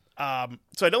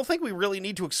I don't think we really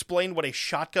need to explain what a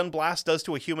shotgun blast does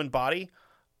to a human body,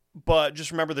 but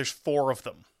just remember there's 4 of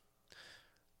them.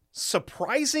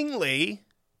 Surprisingly,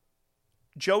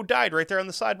 Joe died right there on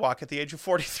the sidewalk at the age of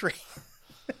 43.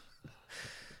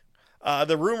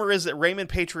 The rumor is that Raymond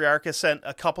Patriarca sent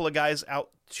a couple of guys out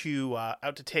to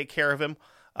take care of him.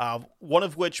 One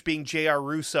of which being J.R.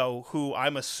 Russo, who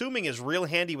I'm assuming is real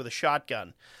handy with a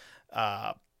shotgun.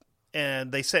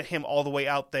 And they sent him all the way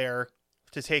out there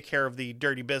to take care of the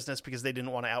dirty business because they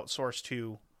didn't want to outsource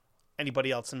to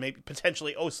anybody else and maybe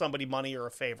potentially owe somebody money or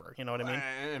a favor. You know what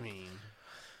I mean?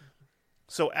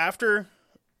 So after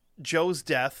Joe's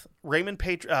death, Raymond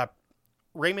Patriarca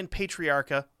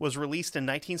was released in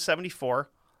 1974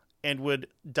 and would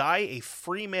die a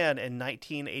free man in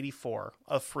 1984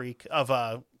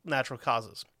 of natural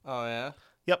causes. Oh, yeah?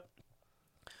 Yep.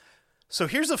 So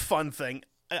here's a fun thing.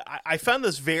 I found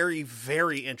this very,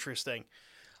 very interesting.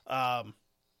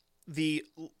 The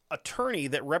attorney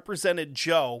that represented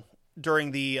Joe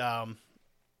during the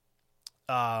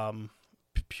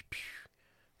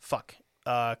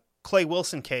Clay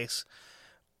Wilson case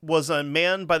was a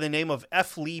man by the name of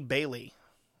F. Lee Bailey.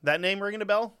 That name ringing a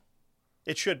bell?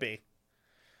 It should be.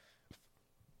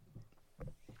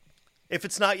 If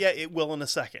it's not yet, it will in a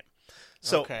second.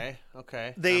 So okay.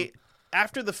 they,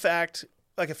 after the fact,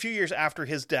 like a few years after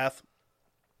his death,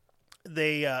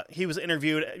 he was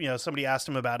interviewed. Somebody asked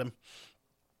him about him,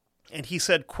 and he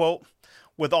said, "quote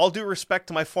With all due respect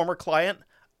to my former client,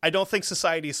 I don't think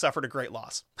society has suffered a great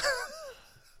loss."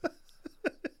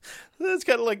 That's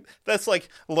kind of like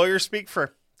lawyer speak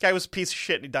for guy was a piece of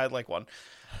shit and he died like one.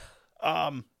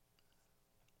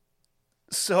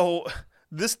 So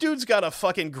this dude's got a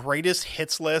fucking greatest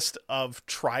hits list of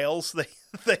trials that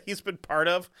he's been part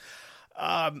of.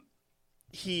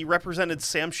 He represented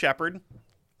Sam Shepard,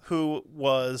 who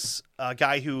was a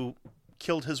guy who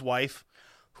killed his wife,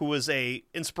 who was a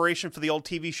inspiration for the old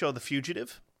TV show The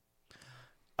Fugitive.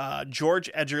 George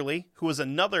Edgerly, who was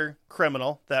another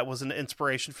criminal that was an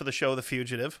inspiration for the show The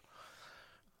Fugitive.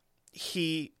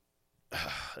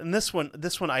 And this one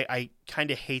I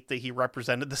kind of hate that he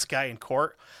represented this guy in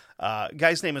court.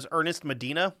 Guy's name is Ernest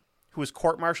Medina, who was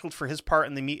court-martialed for his part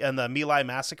in the My Lai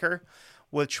massacre,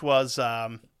 which was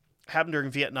happened during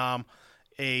Vietnam.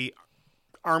 A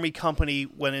army company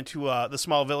went into the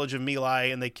small village of My Lai,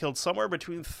 and they killed somewhere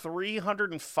between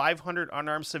 300 and 500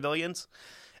 unarmed civilians,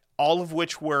 all of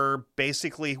which were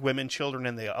basically women, children,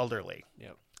 and the elderly.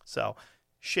 Yep. So,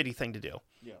 shitty thing to do.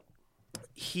 Yep.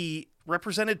 He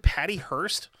represented Patty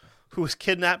Hearst, who was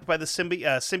kidnapped by the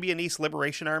Symbionese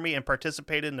Liberation Army and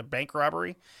participated in a bank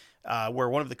robbery where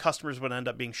one of the customers would end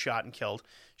up being shot and killed.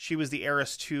 She was the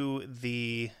heiress to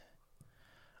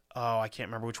I can't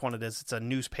remember which one it is. It's a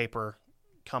newspaper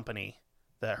company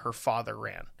that her father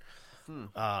ran.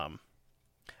 And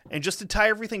just to tie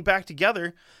everything back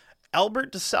together,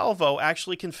 Albert DeSalvo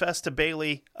actually confessed to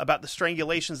Bailey about the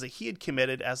strangulations that he had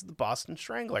committed as the Boston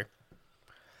Strangler.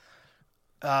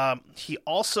 He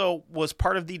also was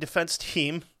part of the defense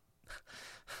team.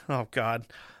 Oh, God.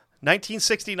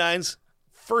 1969's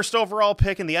first overall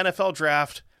pick in the NFL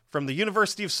draft from the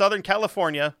University of Southern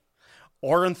California,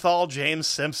 Orenthal James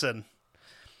Simpson.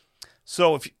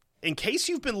 So, in case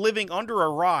you've been living under a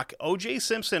rock, O.J.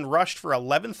 Simpson rushed for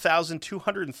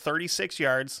 11,236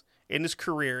 yards in his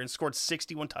career and scored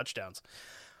 61 touchdowns.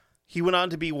 He went on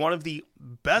to be one of the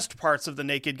best parts of the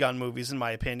Naked Gun movies, in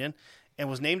my opinion, and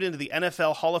was named into the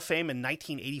NFL Hall of Fame in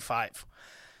 1985.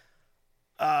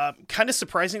 Kind of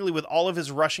surprisingly, with all of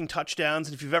his rushing touchdowns,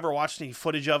 and if you've ever watched any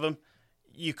footage of him,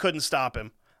 you couldn't stop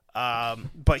him.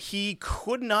 But he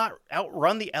could not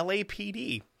outrun the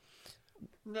LAPD.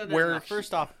 No.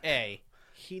 First off,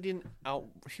 he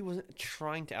wasn't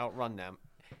trying to outrun them.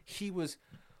 He was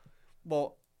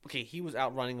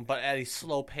outrunning them, but at a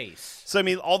slow pace. So, I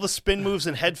mean, all the spin moves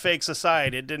and head fakes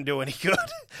aside, it didn't do any good.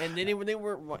 And then he was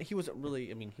running,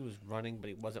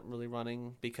 but he wasn't really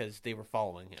running because they were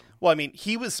following him. Well, I mean,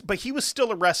 he was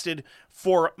still arrested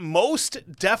for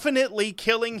most definitely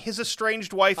killing his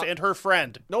estranged wife and her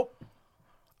friend. Nope.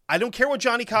 I don't care what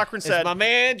Johnny Cochran said. As my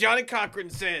man Johnny Cochran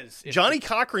says. Johnny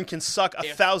Cochran can suck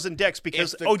 1,000 dicks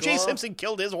because O.J. Simpson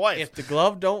killed his wife. If the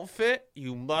glove don't fit,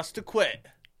 you must acquit.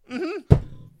 Mm-hmm.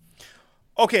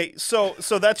 Okay, so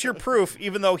that's your proof,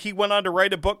 even though he went on to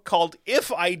write a book called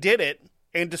If I Did It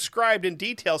and described in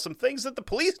detail some things that the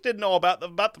police didn't know about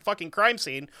the fucking crime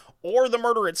scene or the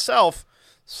murder itself.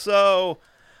 So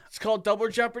it's called double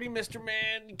jeopardy, Mr.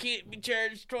 Man. You can't be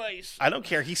charged twice. I don't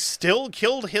care. He still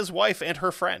killed his wife and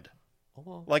her friend. Oh,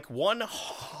 well. Like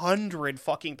 100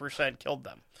 fucking % killed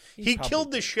them. He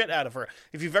killed the shit out of her.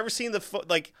 If you've ever seen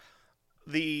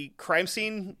the crime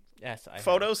scene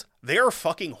photos, they're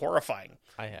fucking horrifying.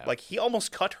 I have. Like, he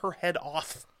almost cut her head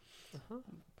off. Uh-huh.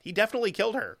 He definitely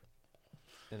killed her.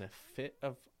 In a fit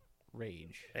of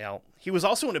rage. Yeah. He was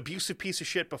also an abusive piece of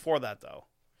shit before that, though.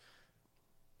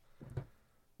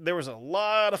 There was a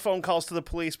lot of phone calls to the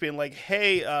police being like,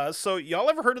 hey, so y'all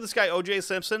ever heard of this guy O.J.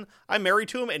 Simpson? I'm married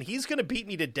to him, and he's going to beat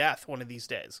me to death one of these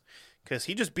days. Because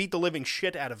he just beat the living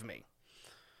shit out of me.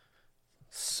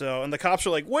 So, and the cops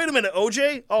are like, wait a minute,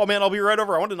 O.J.? Oh, man, I'll be right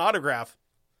over. I want an autograph.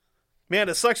 Man,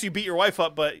 it sucks you beat your wife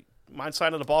up, but mind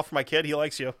signing the ball for my kid? He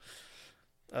likes you.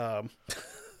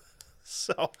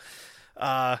 So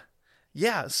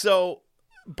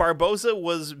Barboza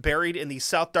was buried in the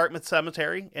South Dartmouth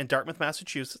Cemetery in Dartmouth,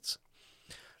 Massachusetts.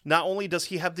 Not only does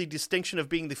he have the distinction of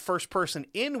being the first person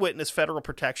in witness federal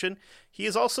protection, he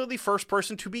is also the first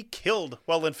person to be killed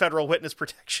while in federal witness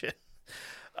protection.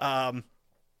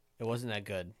 It wasn't that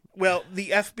good. Well,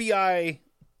 the FBI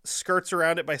skirts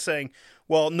around it by saying,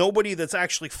 well, nobody that's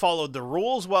actually followed the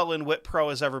rules while in Whip Pro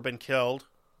has ever been killed.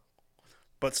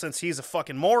 But since he's a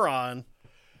fucking moron,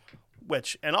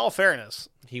 which, in all fairness,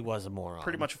 He was a moron.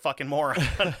 pretty much a fucking moron.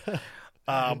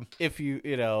 If you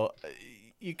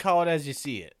call it as you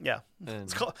see it. Yeah. And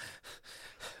Let's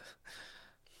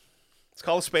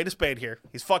call a spade here.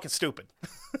 He's fucking stupid.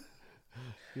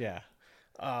 yeah.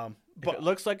 But If it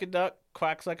looks like a duck,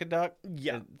 quacks like a duck,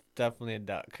 Yeah. it's definitely a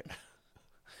duck.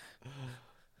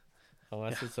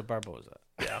 Unless it's a Barbosa.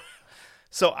 yeah.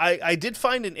 So I did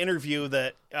find an interview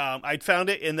that I'd found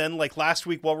it, and then like last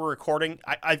week while we're recording,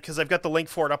 because I've got the link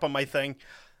for it up on my thing.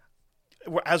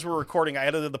 As we're recording, I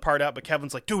edited the part out, but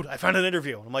Kevin's like, dude, I found an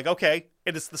interview. And I'm like, okay,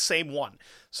 and it's the same one.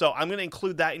 So I'm going to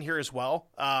include that in here as well.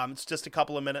 It's just a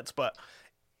couple of minutes, but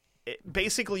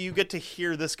basically you get to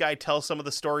hear this guy tell some of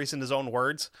the stories in his own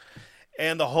words.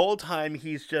 And the whole time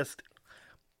he's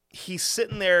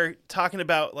sitting there talking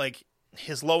about like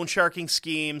his loan sharking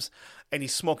schemes, and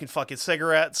he's smoking fucking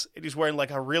cigarettes, and he's wearing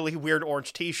like a really weird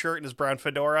orange t-shirt and his brown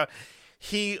fedora.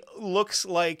 He looks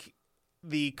like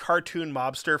the cartoon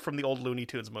mobster from the old Looney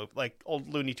Tunes movie, like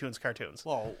old Looney Tunes cartoons.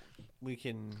 Well, we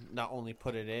can not only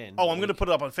put it in. Oh, I'm going to put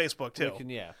it up on Facebook too. We can,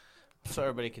 yeah, so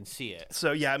everybody can see it.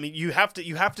 So yeah, I mean, you have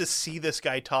to see this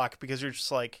guy talk, because you're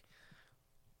just like,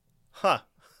 huh,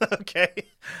 okay,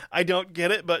 I don't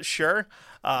get it, but sure.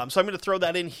 So I'm going to throw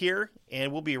that in here,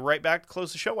 and we'll be right back to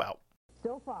close the show out.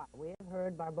 So far, we have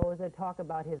heard Barbosa talk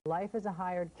about his life as a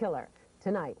hired killer.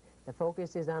 Tonight, the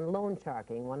focus is on loan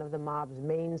sharking, one of the mob's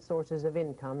main sources of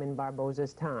income in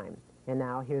Barbosa's time. And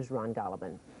now, here's Ron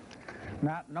Golleben.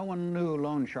 Matt, no one knew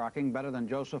loan sharking better than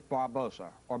Joseph Barbosa,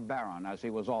 or Baron, as he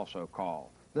was also called.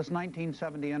 This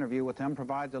 1970 interview with him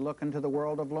provides a look into the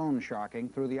world of loan sharking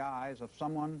through the eyes of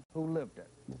someone who lived it.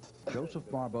 Joseph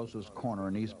Barbosa's corner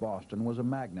in East Boston was a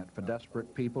magnet for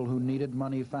desperate people who needed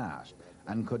money fast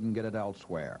and couldn't get it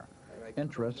elsewhere.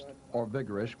 Interest, or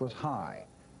vigorish, was high,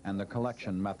 and the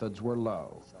collection methods were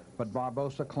low. But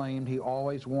Barbosa claimed he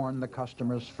always warned the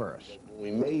customers first. When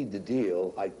we made the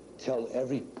deal, I tell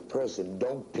every person,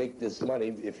 don't take this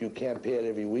money. If you can't pay it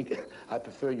every week, I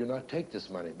prefer you not take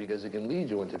this money, because it can lead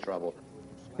you into trouble.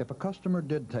 If a customer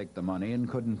did take the money and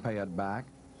couldn't pay it back,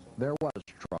 there was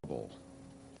trouble.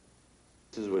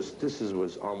 This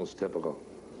was almost typical.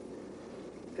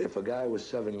 If a guy was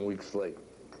 7 weeks late,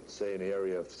 say in the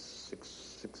area of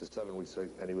six or 7 weeks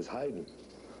late, and he was hiding,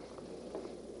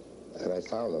 and I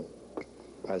found him,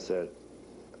 I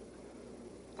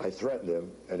threatened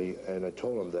him, and I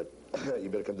told him that you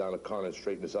better come down the corner and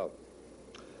straighten this out.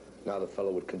 Now the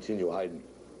fellow would continue hiding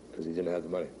because he didn't have the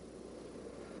money,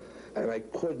 and I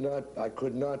could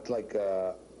not like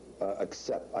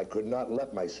accept. I could not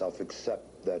let myself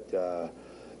accept that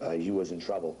he was in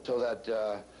trouble. So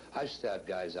that I've stabbed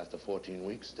guys after 14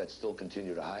 weeks that still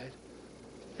continue to hide.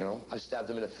 You know, I stabbed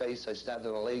them in the face, I stabbed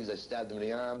them in the legs, I stabbed them in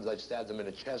the arms, I stabbed them in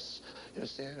the chest. You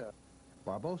understand?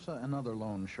 Barbosa and other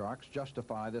loan sharks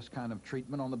justify this kind of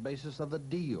treatment on the basis of the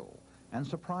deal. And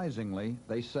surprisingly,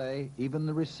 they say even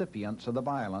the recipients of the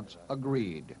violence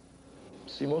agreed.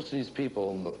 See, most of these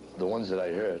people, the ones that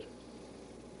I heard,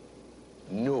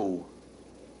 knew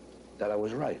that I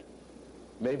was right.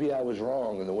 Maybe I was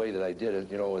wrong in the way that I did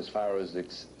it, you know, as far as the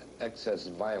excess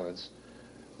violence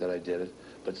that I did it,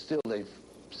 but still they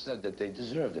said that they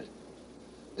deserved it.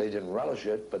 They didn't relish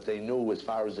it, but they knew as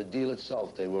far as the deal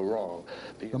itself, they were wrong.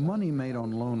 The money made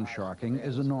on loan sharking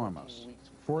is enormous.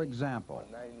 For example,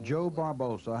 Joe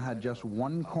Barbosa had just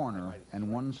one corner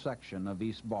and one section of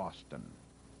East Boston.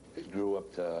 It grew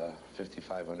up to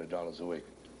 $5,500 a week.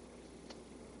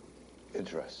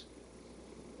 Interest.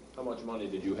 How much money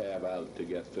did you have out to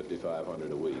get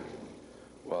 $5,500 a week?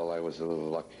 Well, I was a little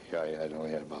lucky. I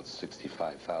only had about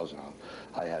 $65,000.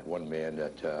 I had one man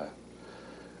that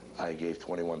I gave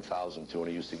 $21,000 to, and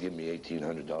he used to give me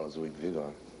 $1,800 a week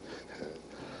Vigon.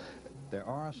 There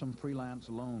are some freelance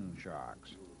loan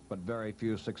sharks, but very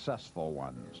few successful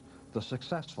ones. The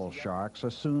successful sharks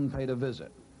are soon paid a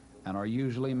visit and are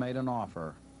usually made an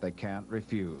offer they can't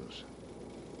refuse.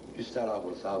 You start out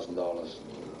with $1,000.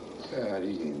 That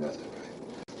ain't nothing.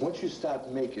 Once you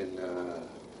start making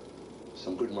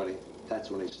some good money,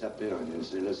 that's when they step in on you and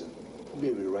say, listen, we'll be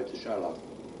able to write to Shylock.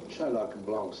 Shylock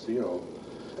belongs to, you know,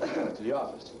 to the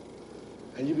office.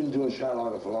 And you've been doing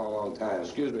Shylock for a long, long time.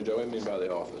 Excuse me, Joe, what do you mean by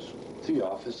the office? To the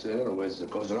office, in other words,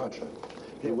 it goes an entree.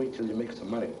 They wait till you make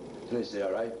some money. Then they say,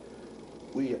 all right,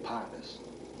 we're your partners.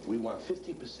 We want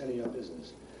 50% of your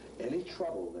business. Any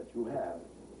trouble that you have,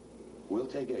 we'll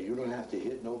take it. You don't have to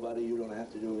hit nobody. You don't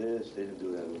have to do this. They didn't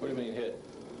do that. What do you mean hit?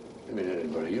 I mean,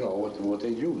 anybody, you know, what they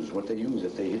use.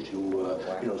 If they hit you,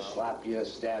 slap you,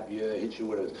 stab you, hit you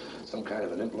with some kind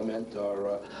of an implement,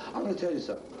 or... I'm going to tell you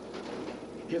something.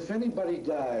 If anybody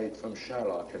died from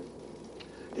Shylock,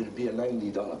 it'd be a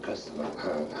 $90 customer.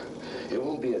 It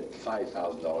won't be a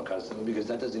 $5,000 customer, because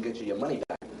that doesn't get you your money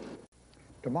back.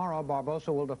 Tomorrow,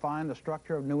 Barbosa will define the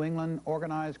structure of New England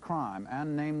organized crime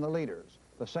and name the leaders,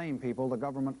 the same people the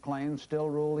government claims still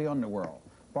rule the underworld.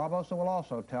 Barbosa will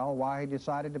also tell why he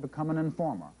decided to become an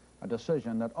informer, a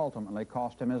decision that ultimately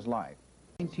cost him his life.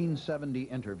 In a 1970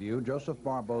 interview, Joseph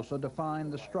Barbosa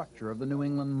defined the structure of the New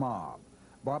England mob.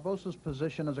 Barbosa's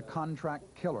position as a contract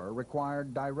killer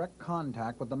required direct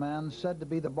contact with the man said to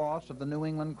be the boss of the New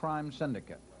England crime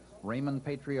syndicate, Raymond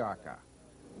Patriarca.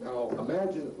 Now,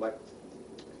 imagine, like,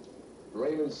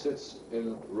 Raymond sits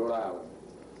in Rhode Island.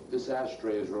 This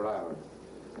ashtray is Rhode Island.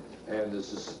 And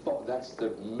that's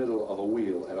the middle of a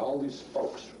wheel. And all these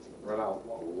folks run out,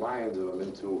 lines of them,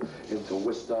 into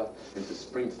Worcester, into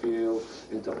Springfield,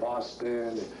 into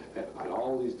Boston, and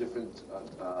all these different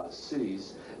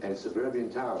cities and suburban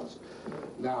towns.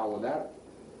 Now, when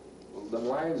the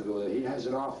lines go there, he has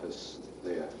an office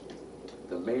there,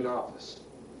 the main office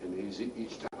in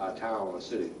each town or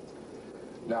city.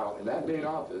 Now, in that main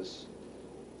office,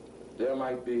 there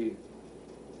might be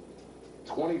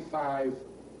 25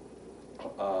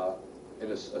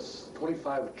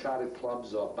 25 chartered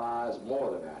clubs or bars,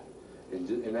 more than that,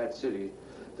 in that city,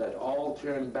 that all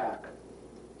turn back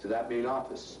to that main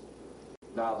office.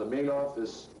 Now, the main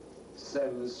office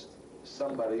sends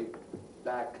somebody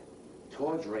back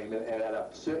towards Raymond, and at a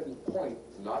certain point,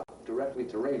 not directly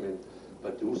to Raymond,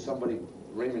 but to somebody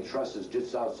Raymond trusts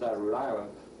just outside of Rhode Island,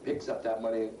 picks up that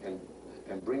money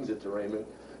and brings it to Raymond.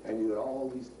 And you got all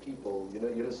these people, you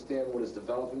understand what is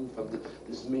developing from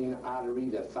this main artery,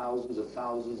 that thousands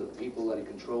of people that he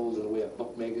controls in the way of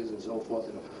bookmakers and so forth,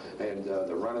 and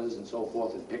the runners and so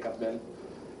forth, and pickup men.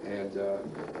 And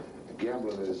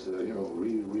gambling is,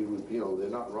 they're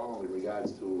not wrong in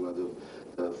regards to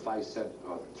the 5 cent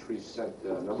or 3 cent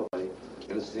number money. You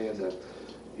understand that,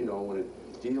 when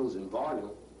it deals in volume,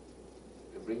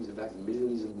 it brings it back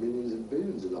millions and millions and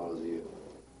billions of dollars a year.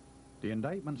 The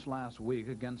indictments last week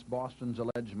against Boston's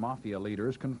alleged mafia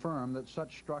leaders confirm that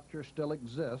such structure still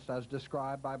exists as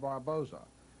described by Barbosa,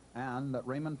 and that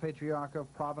Raymond Patriarca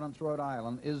of Providence, Rhode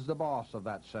Island, is the boss of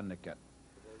that syndicate.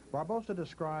 Barbosa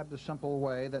described the simple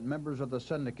way that members of the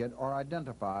syndicate are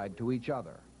identified to each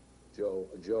other.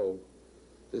 Joe,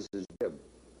 this is Jim.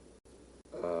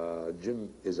 Jim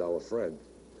is our friend.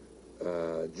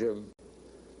 Joe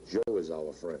is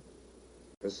our friend.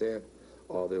 Understand?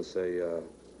 Or they'll say,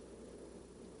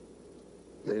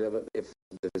 if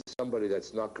it's somebody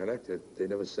that's not connected, they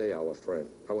never say our friend.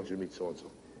 I want you to meet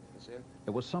so-and-so.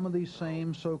 It was some of these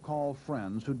same so-called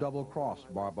friends who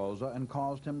double-crossed Barbosa and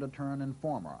caused him to turn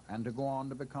informer and to go on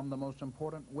to become the most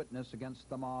important witness against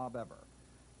the mob ever.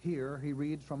 Here he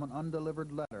reads from an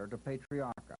undelivered letter to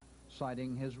Patriarca,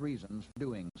 citing his reasons for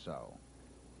doing so.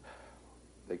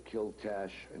 They killed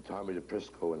Cash and Tommy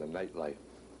DePrisco in the nightlife.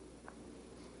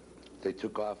 They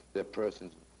took off their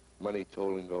persons money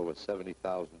totaling over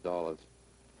 $70,000,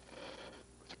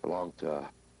 which belonged to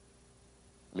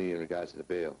me in regards to the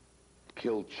bail.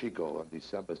 Killed Chico on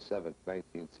December 7th,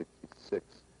 1966.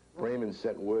 Raymond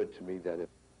sent word to me that if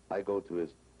I go to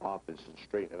his office and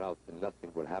straighten it out, then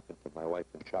nothing would happen to my wife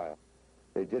and child.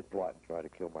 They did plot and try to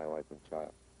kill my wife and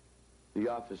child. The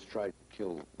office tried to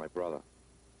kill my brother.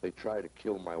 They tried to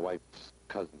kill my wife's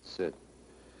cousin, Sid.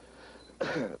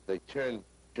 They turned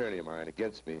attorney of mine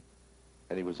against me,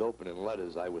 and he was opening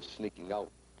letters. I was sneaking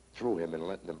out through him and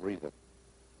letting them read them.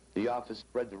 The office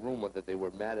spread the rumor that they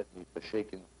were mad at me for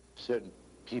shaking certain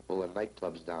people and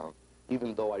nightclubs down,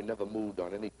 even though I never moved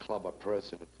on any club or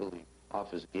person until the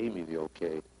office gave me the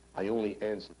okay. I only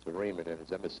answered to Raymond and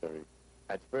his emissary.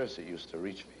 At first it used to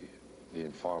reach me, the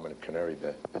informant of Canary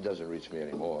Bay. It doesn't reach me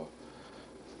anymore,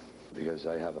 because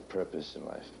I have a purpose in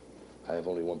life. I have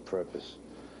only one purpose,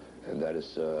 and that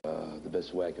is, the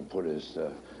best way I can put it is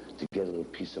to get a little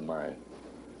peace of mind.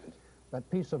 That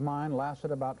peace of mind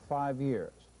lasted about 5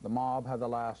 years. The mob had the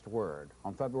last word.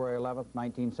 On February 11th,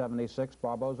 1976,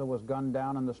 Barbosa was gunned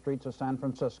down in the streets of San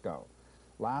Francisco.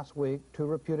 Last week, 2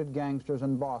 reputed gangsters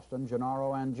in Boston,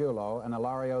 Gennaro Angiulo and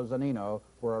Ilario Zanino,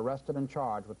 were arrested and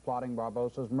charged with plotting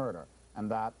Barbosa's murder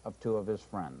and that of 2 of his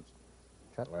friends.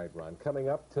 All right, Ron. Coming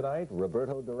up tonight,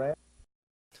 Roberto Duran.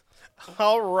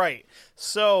 All right.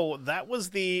 So that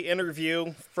was the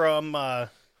interview from,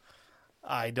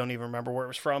 I don't even remember where it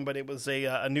was from, but it was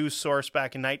a news source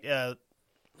back in, I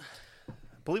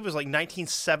believe it was like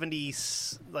 1970,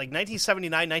 like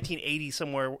 1979, 1980,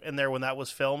 somewhere in there when that was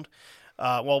filmed.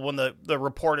 Well, when the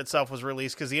report itself was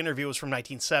released, because the interview was from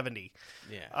 1970.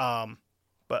 Yeah.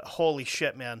 But holy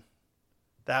shit, man,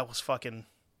 that was something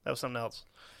else.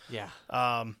 Yeah.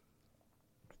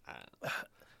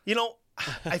 You know,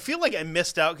 I feel like I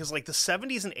missed out because like the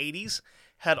 70s and 80s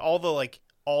had all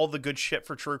the good shit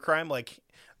for true crime. Like,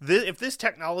 if this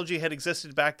technology had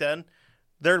existed back then,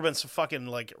 there'd have been some fucking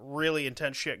like really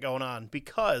intense shit going on,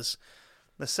 because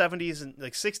the 70s and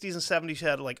like 60s and 70s you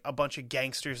had like a bunch of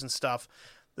gangsters and stuff.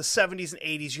 The 70s and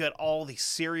 80s you had all these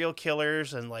serial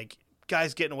killers and like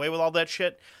guys getting away with all that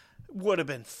shit. Would have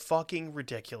been fucking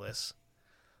ridiculous.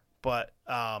 But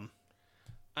I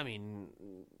mean,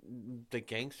 the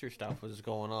gangster stuff was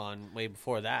going on way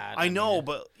before that. I know,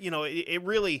 but you know, it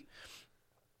really.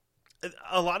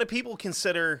 A lot of people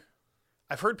consider.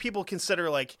 I've heard people consider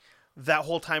like that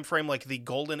whole time frame like the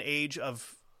golden age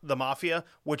of the mafia,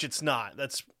 which it's not.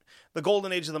 That's the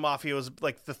golden age of the mafia was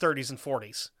like the 30s and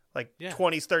 40s, like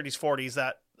 20s, 30s, 40s,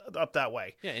 that up that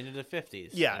way. Yeah, into the 50s.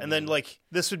 Yeah, and then like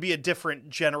this would be a different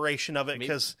generation of it,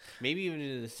 because maybe even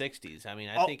into the 60s. I mean,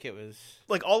 I think it was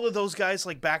like all of those guys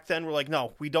like back then were like,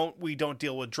 no, we don't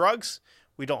deal with drugs,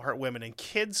 we don't hurt women and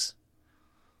kids,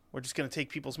 we're just gonna take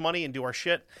people's money and do our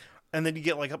shit. And then you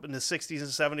get like up in the 60s and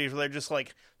 70s where they're just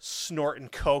like snorting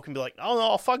coke and be like, oh no,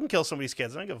 I'll fucking kill somebody's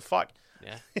kids. I don't give a fuck.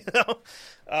 Yeah. You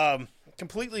know?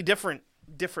 Completely different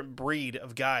breed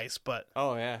of guys, but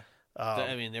oh yeah.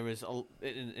 I mean, there was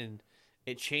and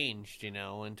it changed, you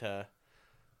know, into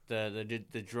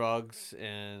the drugs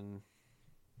and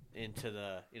into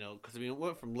the, you know, because I mean, it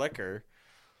went from liquor,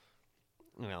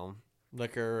 you know,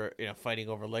 fighting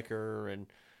over liquor and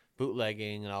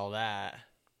bootlegging and all that,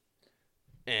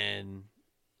 and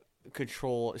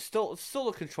control. Still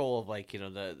the control of like, you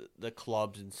know, the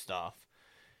clubs and stuff,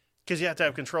 because you have to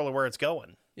have control of where it's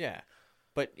going. Yeah,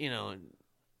 but you know,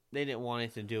 they didn't want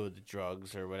anything to do with the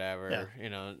drugs or whatever. Yeah. You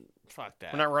know, fuck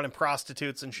that. We're not running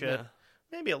prostitutes and shit. Yeah.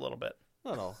 Maybe a little bit.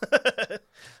 Little,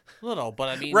 but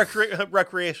I mean,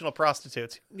 recreational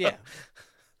prostitutes. Yeah,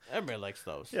 everybody likes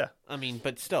those. Yeah, I mean,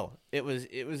 but still, it was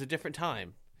a different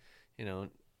time. You know,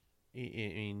 I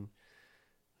mean,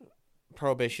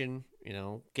 Prohibition, you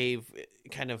know, gave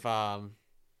kind of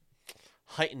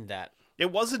heightened that.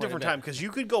 It was a different time, because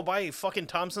you could go buy a fucking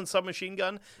Thompson submachine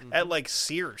gun at like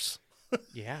Sears.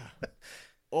 Yeah.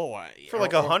 Oh, for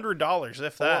like $100,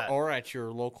 if that, or at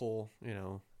your local, you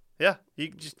know. Yeah, you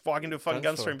could just walk into a fucking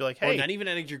gun store and be like, "Hey," or not even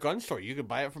at your gun store. You could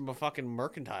buy it from a fucking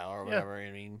mercantile or whatever. Yeah.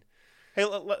 I mean, hey,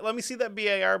 let me see that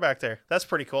BAR back there. That's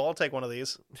pretty cool. I'll take one of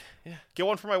these. Yeah, get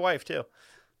one for my wife too.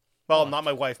 Well, not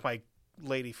my wife, my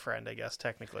lady friend, I guess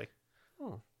technically.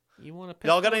 Oh, you want to?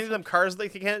 Y'all got any of them cars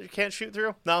that you can't shoot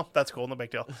through? No, that's cool. No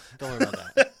big deal. Don't worry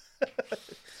about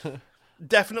that.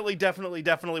 Definitely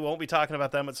won't be talking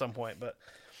about them at some point, but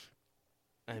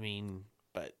I mean,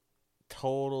 but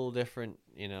total different,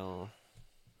 you know.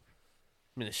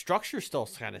 I mean, the structure still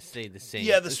kind of stayed the same.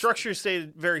 Yeah, the structure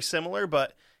stayed very similar,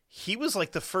 but he was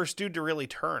like the first dude to really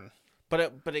turn.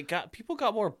 But people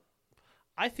got more.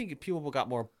 I think people got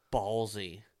more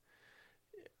ballsy,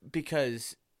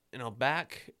 because you know,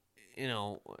 back, you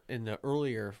know, in the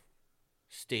earlier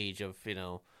stage of, you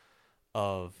know,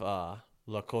 of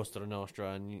La Costa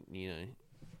Nostra and, you know,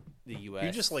 the U.S.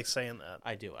 You just like saying that.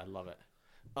 I do. I love it.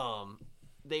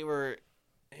 They were,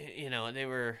 you know,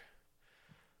 it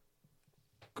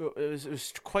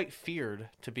was quite feared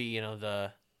to be, you know,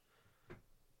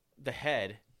 the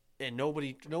head, and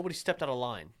nobody stepped out of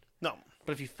line. No.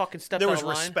 But if you fucking stepped out of line, there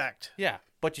was respect. Yeah,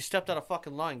 but you stepped out of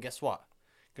fucking line, guess what?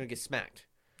 You're gonna get smacked.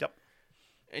 Yep.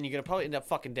 And you're gonna probably end up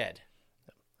fucking dead.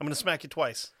 I'm gonna smack you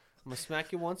twice. I'm gonna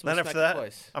smack you once. Then after that,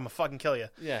 twice. I'm gonna fucking kill you.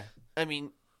 Yeah. I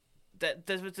mean, that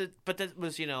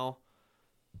was, you know,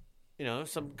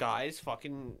 some guys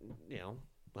fucking, you know,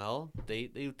 well,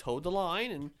 they towed the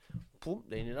line and boom,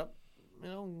 they ended up, you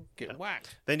know, getting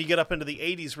whacked. Then you get up into the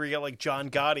 80s where you get like John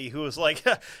Gotti, who was like,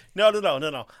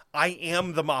 no. I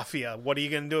am the mafia. What are you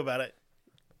going to do about it?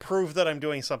 Prove that I'm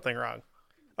doing something wrong.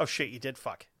 Oh, shit, you did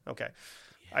fuck. Okay.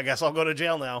 Yeah. I guess I'll go to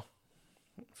jail now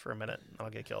for a minute. I'll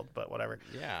get killed, but whatever.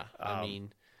 Yeah. I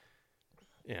mean,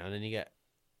 you know, and then you get,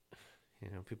 you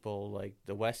know, people like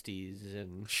the Westies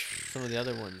and some of the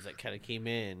other ones that kind of came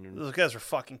in. Those guys were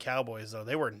fucking cowboys, though.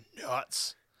 They were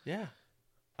nuts. Yeah.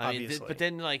 I mean, but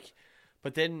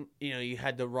then, you know, you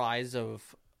had the rise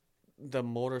of the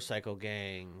motorcycle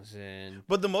gangs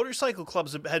But the motorcycle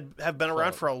clubs have been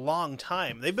around for a long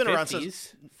time. They've been 50s, around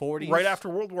since 40s, right after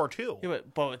World War II. Yeah,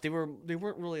 but they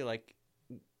weren't really like,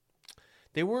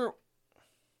 they weren't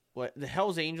what the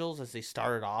Hells Angels as they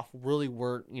started off really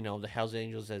weren't, you know, the Hells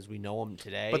Angels as we know them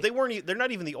today. But they're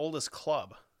not even the oldest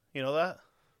club. You know that?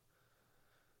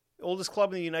 Oldest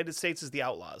club in the United States is the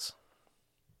Outlaws.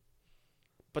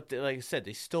 But like I said,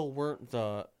 they still weren't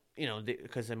the,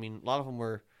 because I mean, a lot of them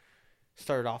were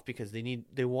started off because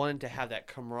they wanted to have that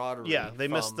camaraderie. Yeah, they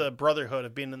missed the brotherhood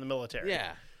of being in the military.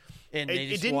 Yeah. And It they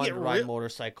just didn't wanted get to ride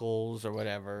motorcycles or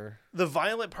whatever. The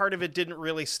violent part of it didn't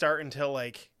really start until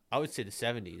like I would say the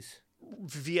 70s.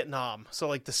 Vietnam. So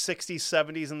like the 60s,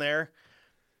 70s in there.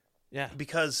 Yeah.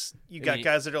 Because you got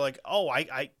guys that are like, oh,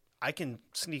 I can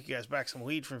sneak you guys back some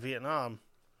weed from Vietnam,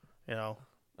 and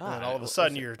then all of a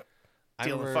sudden you're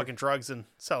dealing fucking drugs and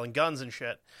selling guns and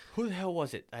shit. Who the hell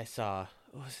was it I saw?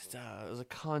 It was a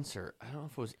concert. I don't know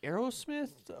if it was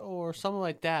Aerosmith or something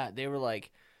like that. They were like,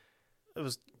 it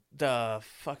was the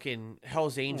fucking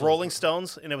Hell's Angels. Rolling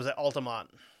Stones, and it was at Altamont.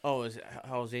 Oh, is it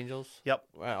Hell's Angels? Yep.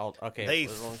 Well, okay. They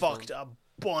fucked a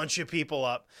bunch of people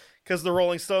up because the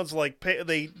Rolling Stones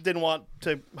they didn't want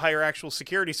to hire actual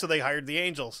security, so they hired the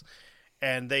Angels,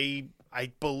 and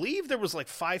I believe there was like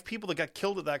 5 people that got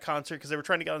killed at that concert because they were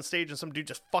trying to get on stage and some dude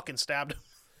just fucking stabbed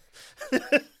them.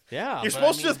 Yeah, you're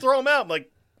supposed to just throw them out. I'm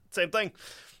like, same thing.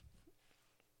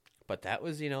 But that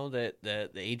was,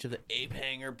 the age of the ape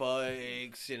hanger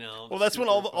bikes, Well, that's when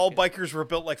all bikers were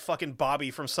built like fucking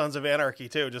Bobby from Sons of Anarchy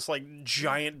too, just like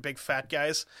giant, big, fat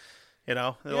guys.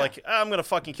 They're like, I'm gonna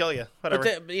fucking kill you. Whatever.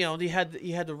 But you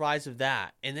had the rise of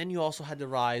that, and then you also had the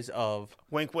rise of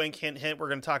wink, wink, hint, hint. We're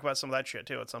gonna talk about some of that shit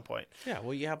too at some point. Yeah,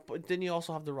 well, but then you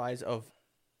also have the rise of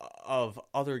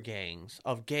other gangs,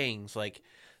 like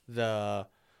the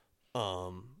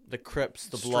Crips,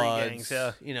 the Street Bloods,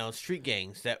 gangs, yeah. Street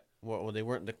gangs that. Well, they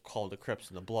weren't called the Crips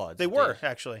and the Bloods. They were,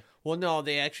 actually. Well, no,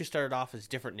 they actually started off as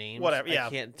different names. Whatever, yeah.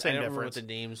 I don't same remember what the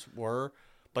names were,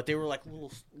 but they were like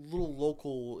little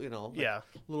local,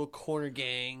 little corner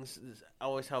gangs. This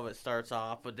always how it starts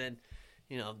off, but then,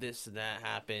 this and that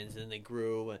happens, and they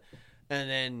grew, and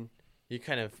then you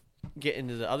kind of get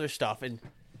into the other stuff. And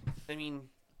I mean,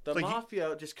 the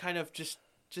mafia just kind of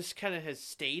has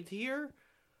stayed here,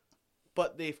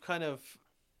 but they've kind of.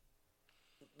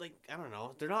 Like, I don't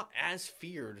know, they're not as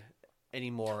feared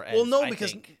anymore. As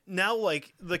because now,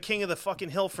 like, the king of the fucking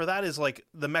hill for that is, like,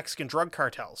 the Mexican drug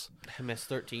cartels.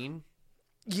 MS-13?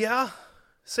 Yeah,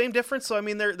 same difference. So, I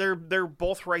mean, they're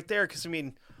both right there, because, I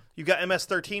mean, you've got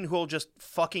MS-13 who will just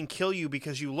fucking kill you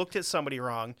because you looked at somebody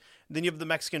wrong. Then you have the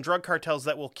Mexican drug cartels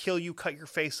that will kill you, cut your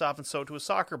face off, and sew it to a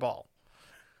soccer ball.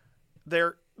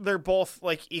 They're both,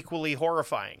 like, equally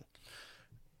horrifying,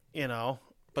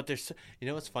 But there's,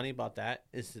 what's funny about that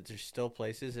is that there's still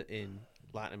places in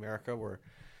Latin America where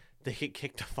they get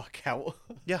kicked the fuck out.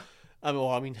 Yeah.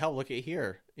 Hell, look at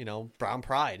here. Brown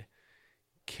Pride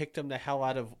kicked them the hell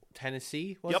out of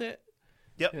Tennessee, was it?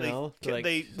 Yep.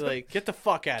 They get the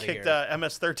fuck out of here. Kicked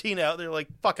MS-13 out. They're like,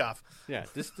 fuck off. Yeah,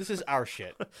 this is our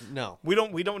shit. No, we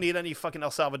don't need any fucking El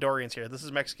Salvadorians here. This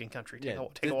is Mexican country.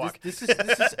 Take a walk. This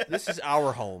is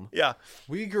our home. Yeah,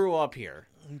 we grew up here,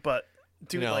 but.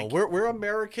 Dude, we're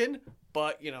American,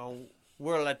 but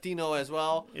we're Latino as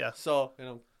well. Yeah. So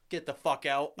get the fuck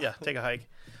out. Yeah, take a hike.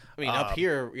 I mean, up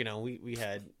here, we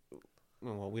had.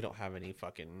 Well, we don't have any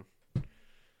fucking.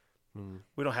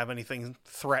 We don't have anything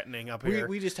threatening up here.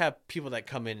 We just have people that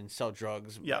come in and sell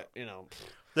drugs. Yeah. But,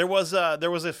 there was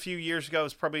a few years ago.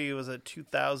 It was a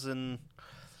 2000.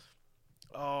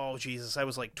 Oh Jesus! I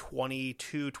was like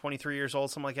 22, 23 years old,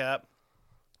 something like that.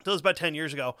 So it was about 10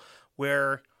 years ago,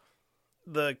 where.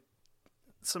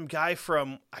 Some guy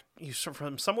from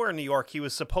somewhere in New York, he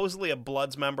was supposedly a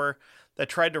Bloods member that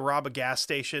tried to rob a gas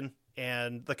station,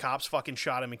 and the cops fucking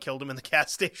shot him and killed him in the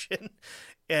gas station.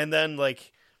 And then,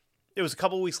 like, it was a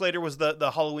couple of weeks later was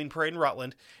the Halloween parade in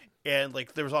Rutland, and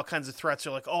like there was all kinds of threats.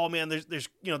 They're like, oh man, there's they're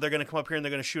going to come up here and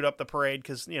they're going to shoot up the parade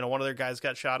because one of their guys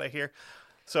got shot at here.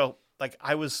 So like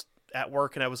I was at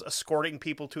work and I was escorting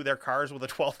people to their cars with a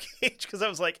 12 gauge because I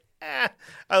was like, I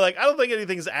don't think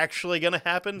anything's actually gonna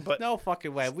happen, but no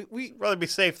fucking way. We rather be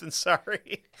safe than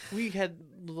sorry. We had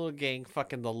the little gang,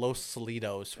 fucking the Los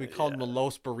Solitos. We called them the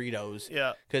Los Burritos.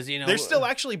 Yeah, because they're still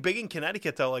actually big in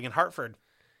Connecticut though, like in Hartford,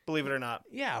 believe it or not.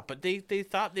 Yeah, but they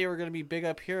thought they were gonna be big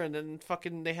up here, and then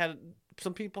fucking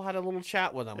some people had a little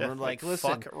chat with them. Yeah, we're like, listen,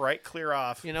 fuck right, clear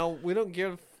off. We don't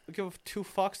give two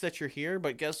fucks that you're here,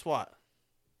 but guess what?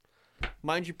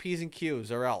 Mind your P's and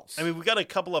Q's or else. I mean, we got a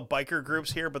couple of biker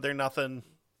groups here, but they're nothing,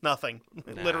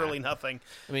 literally nothing.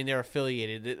 I mean, they're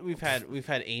affiliated. We've had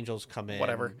Angels come in.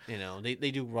 Whatever.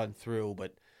 They do run through,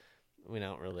 but we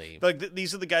don't really. Like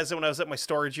these are the guys that when I was at my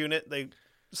storage unit, they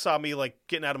saw me like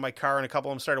getting out of my car, and a couple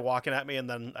of them started walking at me, and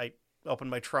then I opened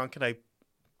my trunk and I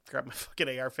grabbed my fucking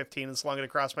AR-15 and slung it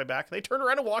across my back, and they turned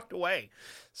around and walked away.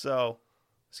 So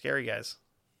scary guys.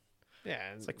 Yeah,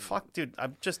 it's like, fuck, dude,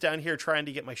 I'm just down here trying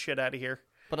to get my shit out of here.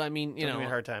 But I mean, Don't give me a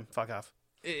hard time. Fuck off.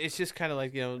 It's just kind of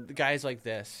like, the guys like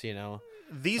this, These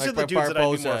like are the dudes that I'd be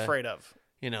more Barboza, afraid of.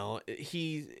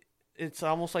 It's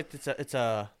almost like it's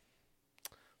a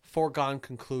foregone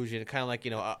conclusion, kind of like,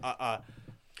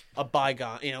 a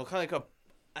bygone, kind of like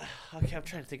okay, I'm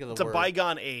trying to think of the word. It's a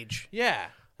bygone age. Yeah.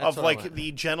 Of like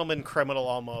the gentleman criminal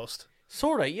almost.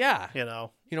 Sorta, yeah.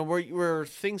 Where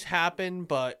things happen,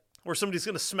 but where somebody's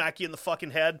gonna smack you in the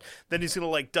fucking head, then he's gonna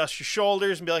like dust your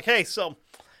shoulders and be like, "Hey, so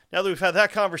now that we've had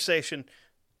that conversation,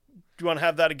 do you want to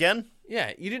have that again?"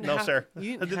 Yeah, you didn't. No, have, sir.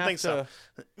 You didn't I didn't have think so.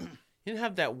 You didn't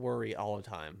have that worry all the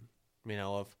time,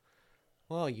 of,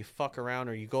 well, you fuck around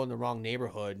or you go in the wrong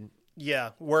neighborhood.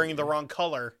 Yeah, wearing the wrong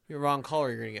color. You're wrong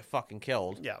color, you're gonna get fucking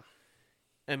killed. Yeah.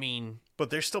 I mean, but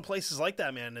there's still places like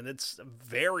that, man, and it's a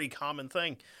very common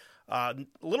thing. A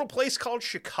little place called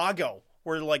Chicago,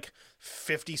 where like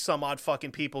 50 some odd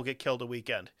fucking people get killed a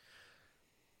weekend.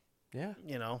 Yeah,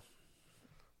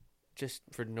 just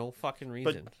for no fucking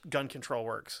reason. But gun control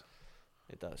works.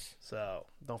 It does. So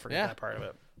don't forget that part of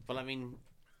it. But I mean,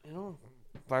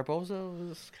 Barboza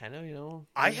was kind of,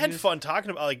 I had fun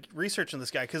talking about like researching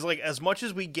this guy because like as much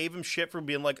as we gave him shit for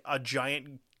being like a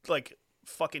giant like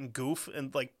fucking goof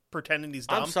and like pretending he's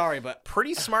dumb. I'm sorry, but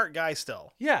pretty smart guy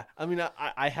still. Yeah, I mean,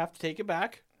 I have to take it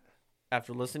back.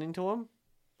 After listening to him,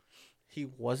 he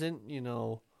wasn't,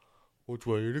 which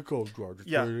way did it go, George? Which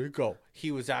way did it go?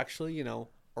 He was actually,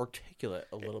 articulate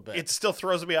a little bit. It still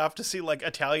throws me off to see like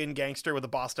Italian gangster with a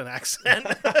Boston accent.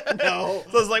 No,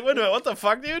 so I was like, wait a minute, what the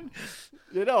fuck, dude?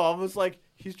 I was like,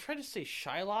 he's trying to say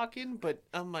Shylocking, but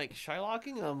I'm like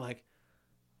Shylocking, and I'm like,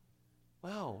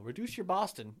 wow, reduce your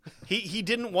Boston. He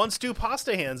didn't once do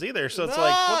pasta hands either, so it's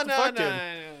like, what the fuck, dude?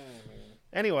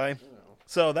 Anyway,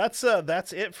 so that's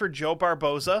it for Joe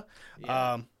Barboza.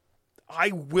 Yeah.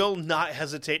 I will not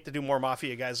hesitate to do more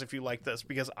Mafia guys if you like this,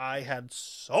 because I had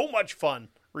so much fun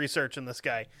researching this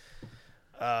guy.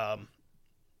 And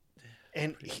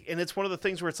it's one of the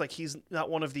things where it's like he's not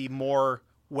one of the more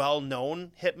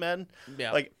well-known hitmen.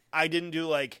 Yeah. Like I didn't do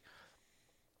like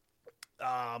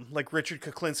Richard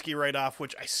Kuklinski right off,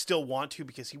 which I still want to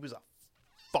because he was a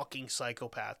fucking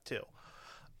psychopath too.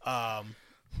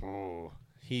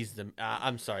 He's the.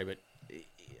 I'm sorry, but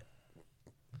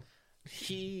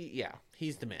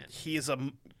he's the man. He was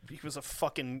a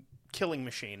fucking killing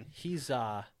machine. He's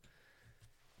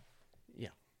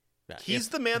He's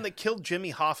the man that killed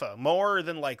Jimmy Hoffa, more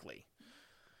than likely.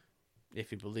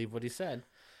 If you believe what he said.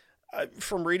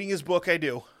 From reading his book, I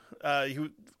do.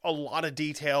 A lot of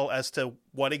detail as to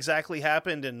what exactly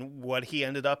happened and what he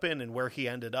ended up in and where he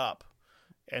ended up.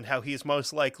 And how he's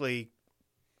most likely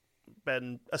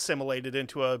been assimilated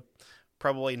into a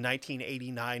probably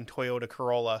 1989 Toyota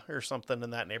Corolla or something in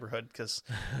that neighborhood. Because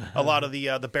a lot of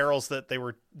the barrels that they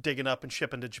were digging up and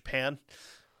shipping to Japan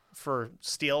for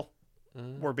steel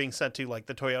were being sent to like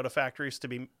the Toyota factories to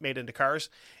be made into cars.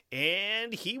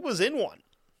 And he was in one,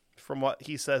 from what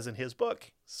he says in his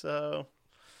book. So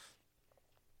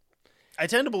I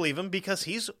tend to believe him because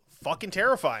he's fucking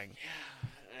terrifying. Yeah,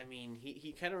 I mean,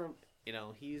 he kind of,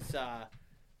 he's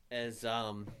as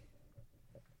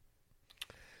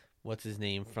what's his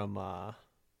name from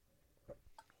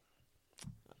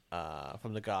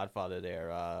The Godfather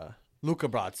there, Luca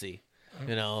Brasi.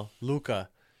 Luca.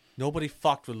 Nobody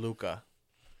fucked with Luca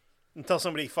until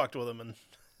somebody fucked with him, and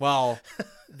well,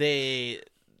 they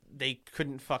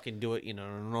couldn't fucking do it, in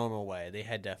a normal way. They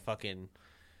had to fucking,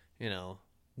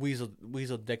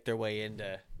 weasel dick their way in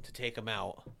to take him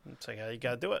out. It's like, you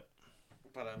gotta do it.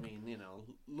 But I mean,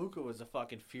 Luca was a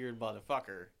fucking feared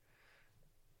motherfucker.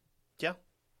 Yeah.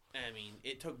 I mean,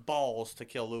 it took balls to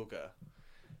kill Luca.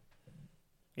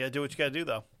 You gotta do what you gotta do,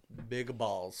 though. Big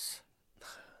balls.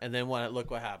 And then look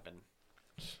what happened.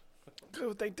 Look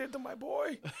what they did to my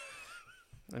boy.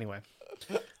 Anyway.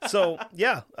 So,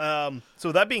 yeah.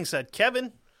 So that being said,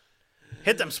 Kevin,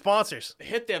 hit them sponsors.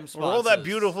 Hit them sponsors. Roll that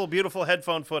beautiful, beautiful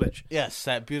headphone footage. Yes,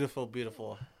 that beautiful,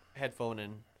 beautiful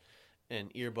headphone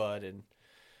and earbud and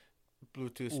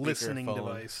Bluetooth speaker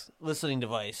listening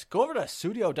device. Go over to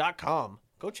Sudio.com.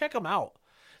 Go check them out.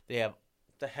 They have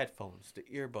the headphones, the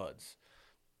earbuds,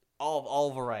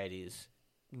 all varieties.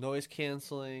 Noise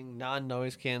canceling,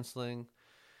 non-noise canceling.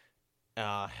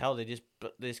 Hell, they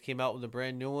just came out with a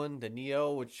brand new one, the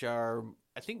Neo, which are,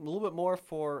 I think, a little bit more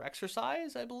for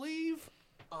exercise, I believe.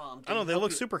 I don't know, they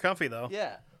look super comfy though.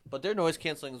 Yeah, but they're noise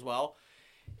canceling as well.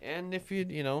 And if you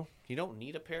don't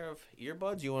need a pair of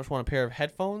earbuds, you just want a pair of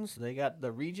headphones, they got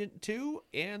the Regent 2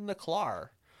 and the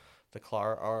Klar. The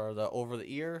Klar are the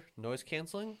over-the-ear noise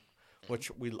canceling, which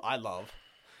I love.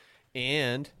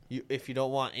 And if you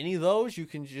don't want any of those, you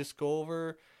can just go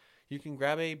over, you can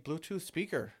grab a Bluetooth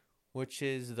speaker which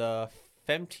is the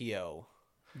Femtio.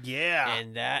 Yeah.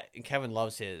 And Kevin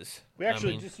loves his. We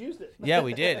actually just used it. Yeah,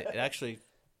 we did. It actually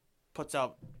puts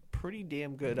out pretty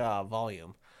damn good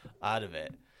volume out of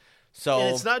it. So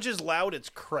And it's not just loud, it's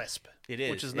crisp. It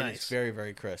is. Which is nice. It's very,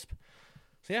 very crisp.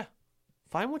 So yeah,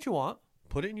 find what you want,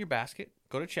 put it in your basket,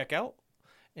 go to checkout,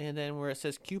 and then where it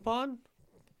says coupon,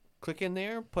 click in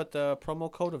there, put the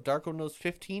promo code of Dark Windows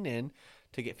 15 in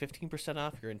to get 15%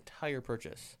 off your entire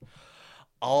purchase.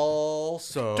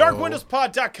 Also,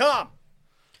 DarkWindowsPod.com.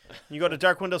 You go to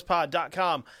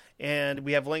DarkWindowsPod.com, and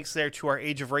we have links there to our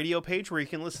Age of Radio page where you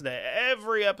can listen to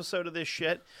every episode of this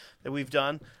shit that we've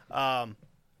done.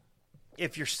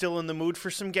 If you're still in the mood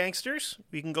for some gangsters,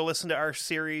 you can go listen to our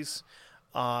series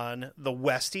on the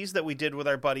Westies that we did with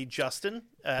our buddy Justin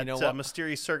at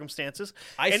Mysterious Circumstances.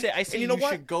 I say you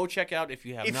should go check out if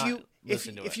you have not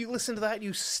listened to it. If you listen to that and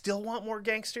you still want more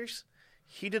gangsters,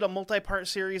 he did a multi-part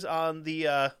series on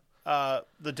the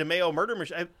DeMeo murder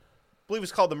machine. I believe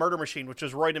it's called The Murder Machine, which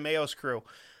is Roy DeMeo's crew,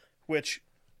 which...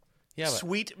 Yeah,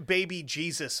 sweet baby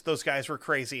Jesus, those guys were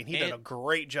crazy, and he did a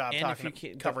great job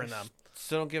covering them.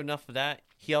 So don't give enough of that.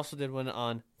 He also did one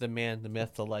on the man, the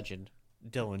myth, the legend,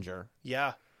 Dillinger.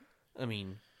 Yeah. I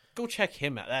mean, go check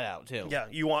that out, too. Yeah,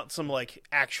 you want some, like,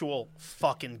 actual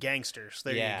fucking gangsters.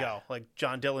 There you go. Like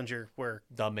John Dillinger, where...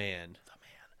 The man.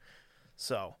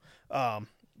 So,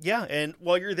 yeah, and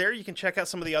while you're there, you can check out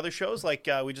some of the other shows, like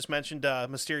we just mentioned,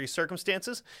 Mysterious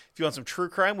Circumstances. If you want some true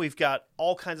crime, we've got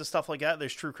all kinds of stuff like that.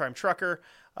 There's True Crime Trucker,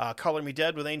 Color Me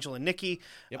Dead with Angel and Nikki,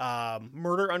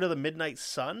 Murder Under the Midnight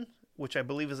Sun, which I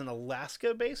believe is an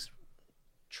Alaska-based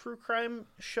true crime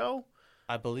show.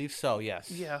 I believe so, yes.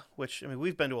 Yeah, which, I mean,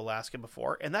 we've been to Alaska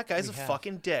before, and that guy's a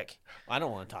fucking dick. I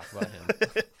don't want to talk about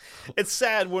him. It's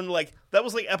sad when, like, that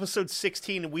was like episode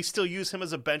 16, and we still use him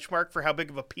as a benchmark for how big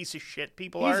of a piece of shit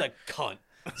people are. He's a cunt.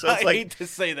 So it's I hate to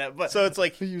say that, but so it's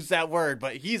like use that word,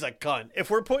 but he's a cunt. If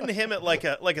we're putting him at like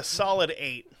a solid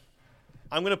 8,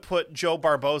 I'm gonna put Joe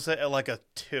Barboza at like a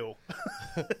 2.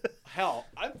 Hell,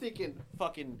 I'm thinking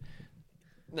fucking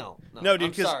no,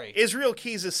 dude. Because Israel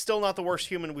Keys is still not the worst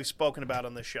human we've spoken about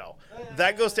on this show.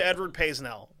 That goes to Edward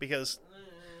Paisnell, because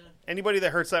anybody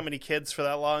that hurts that many kids for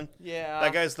that long,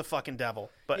 that guy's the fucking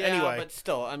devil. But anyway, but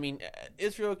still, I mean,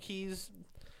 Israel Keys.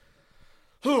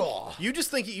 You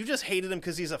just hated him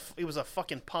because he was a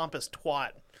fucking pompous twat.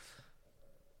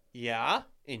 Yeah,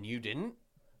 and you didn't.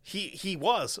 He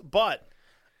was, but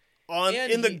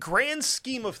in the grand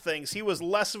scheme of things, he was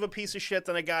less of a piece of shit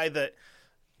than a guy that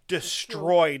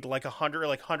destroyed like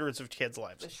hundreds of kids'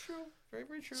 lives. That's true. Very,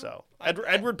 very true. So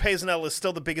Edward Paisnell is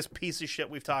still the biggest piece of shit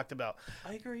we've talked about.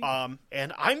 I agree.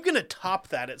 And I'm gonna top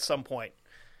that at some point.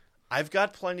 I've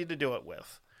got plenty to do it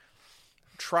with.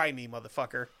 Try me,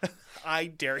 motherfucker. I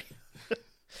dare you.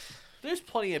 There's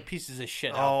plenty of pieces of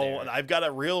shit out there. I've got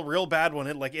a real bad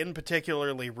one. Like, in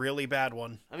particularly, really bad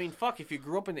one. I mean, fuck, if you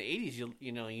grew up in the 80s,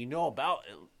 you know about,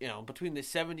 between the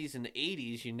 70s and the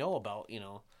 80s, you know about,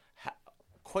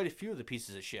 quite a few of the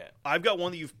pieces of shit. I've got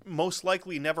one that you've most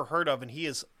likely never heard of, and he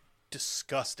is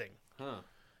disgusting. Huh.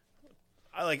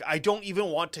 I don't even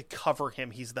want to cover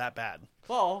him. He's that bad.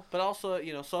 Well, but also,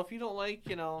 so if you don't like,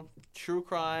 true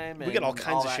crime and we got all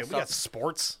kinds of shit. Stuff. We got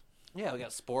sports. Yeah, we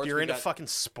got sports. If you're into fucking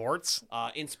sports.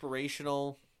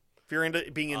 Inspirational. If you're into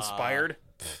being inspired.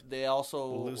 They also,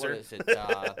 loser. What is it?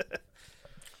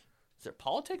 Is there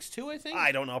politics too, I think?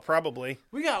 I don't know, probably.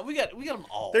 We got them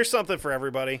all. There's something for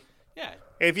everybody. Yeah.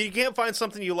 If you can't find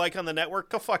something you like on the network,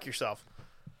 go fuck yourself.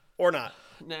 Or not.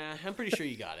 Nah, I'm pretty sure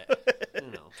you got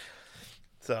it.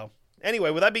 So, anyway,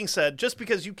 with that being said, just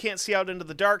because you can't see out into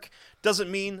the dark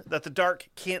doesn't mean that the dark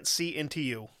can't see into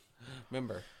you.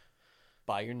 Remember,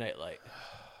 buy your nightlight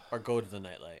or go to the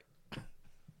nightlight.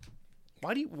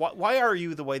 Why are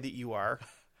you the way that you are?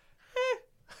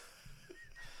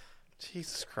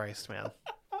 Jesus Christ, man.